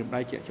ฐนาเมียนได้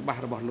เจ้าฉบับ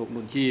ระบบลูกน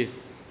วลเชี่ย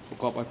ประ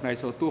กอบใน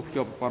โซตู้จ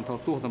บปอนโซ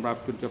ตู้สำหรับ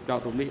จุดจบเจ้า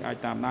ตรงนี้อาจ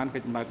ตามนั้นกิ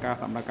จนาคา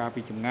สามนาคา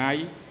ปีจงง่าย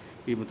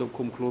ปีมันตุก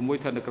คุมโคลนมวย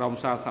เทนกรอม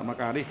ซาสามนา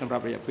คานี่สำหรับ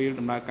ระยะปี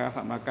นาคาส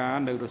ามนาคา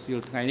ในรัสเซีย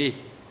ไงนี่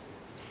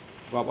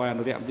ว่าไปอ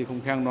นุญาตที่คง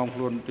แข็งนองโค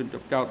ลนจนจั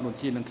บเจ้านน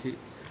ชีนั่น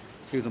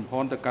คือสมพ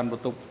รแต่การประ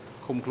ตู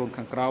คุมโคลน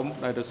ขังกราว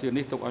ได้รัสเซีย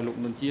นี่ตกไอลูก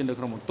นนชีในข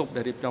นมตุบไ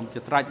ด้เรียบจำจ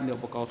ะตรัยเนื้อ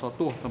ประกอบซอ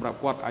ตู้สำหรับ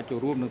กวาดอาจจะ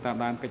ร่วมหนึ่งตาม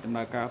ด้านกิจน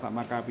าคาสาม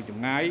นาคาปีจง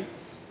ง่าย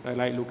ได้ไ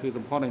ล่ลูกคือส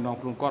มพรในนอง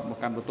โคลนกวาดมา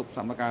การประตูส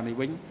ามนาคาใน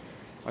วิ่ง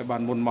ไปบา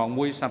นมุนมอง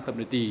มุ้ย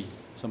30 นาที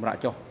สำหรับ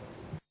เจ้า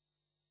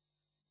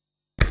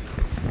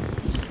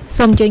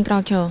ส้มเจนกรา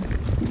วโจ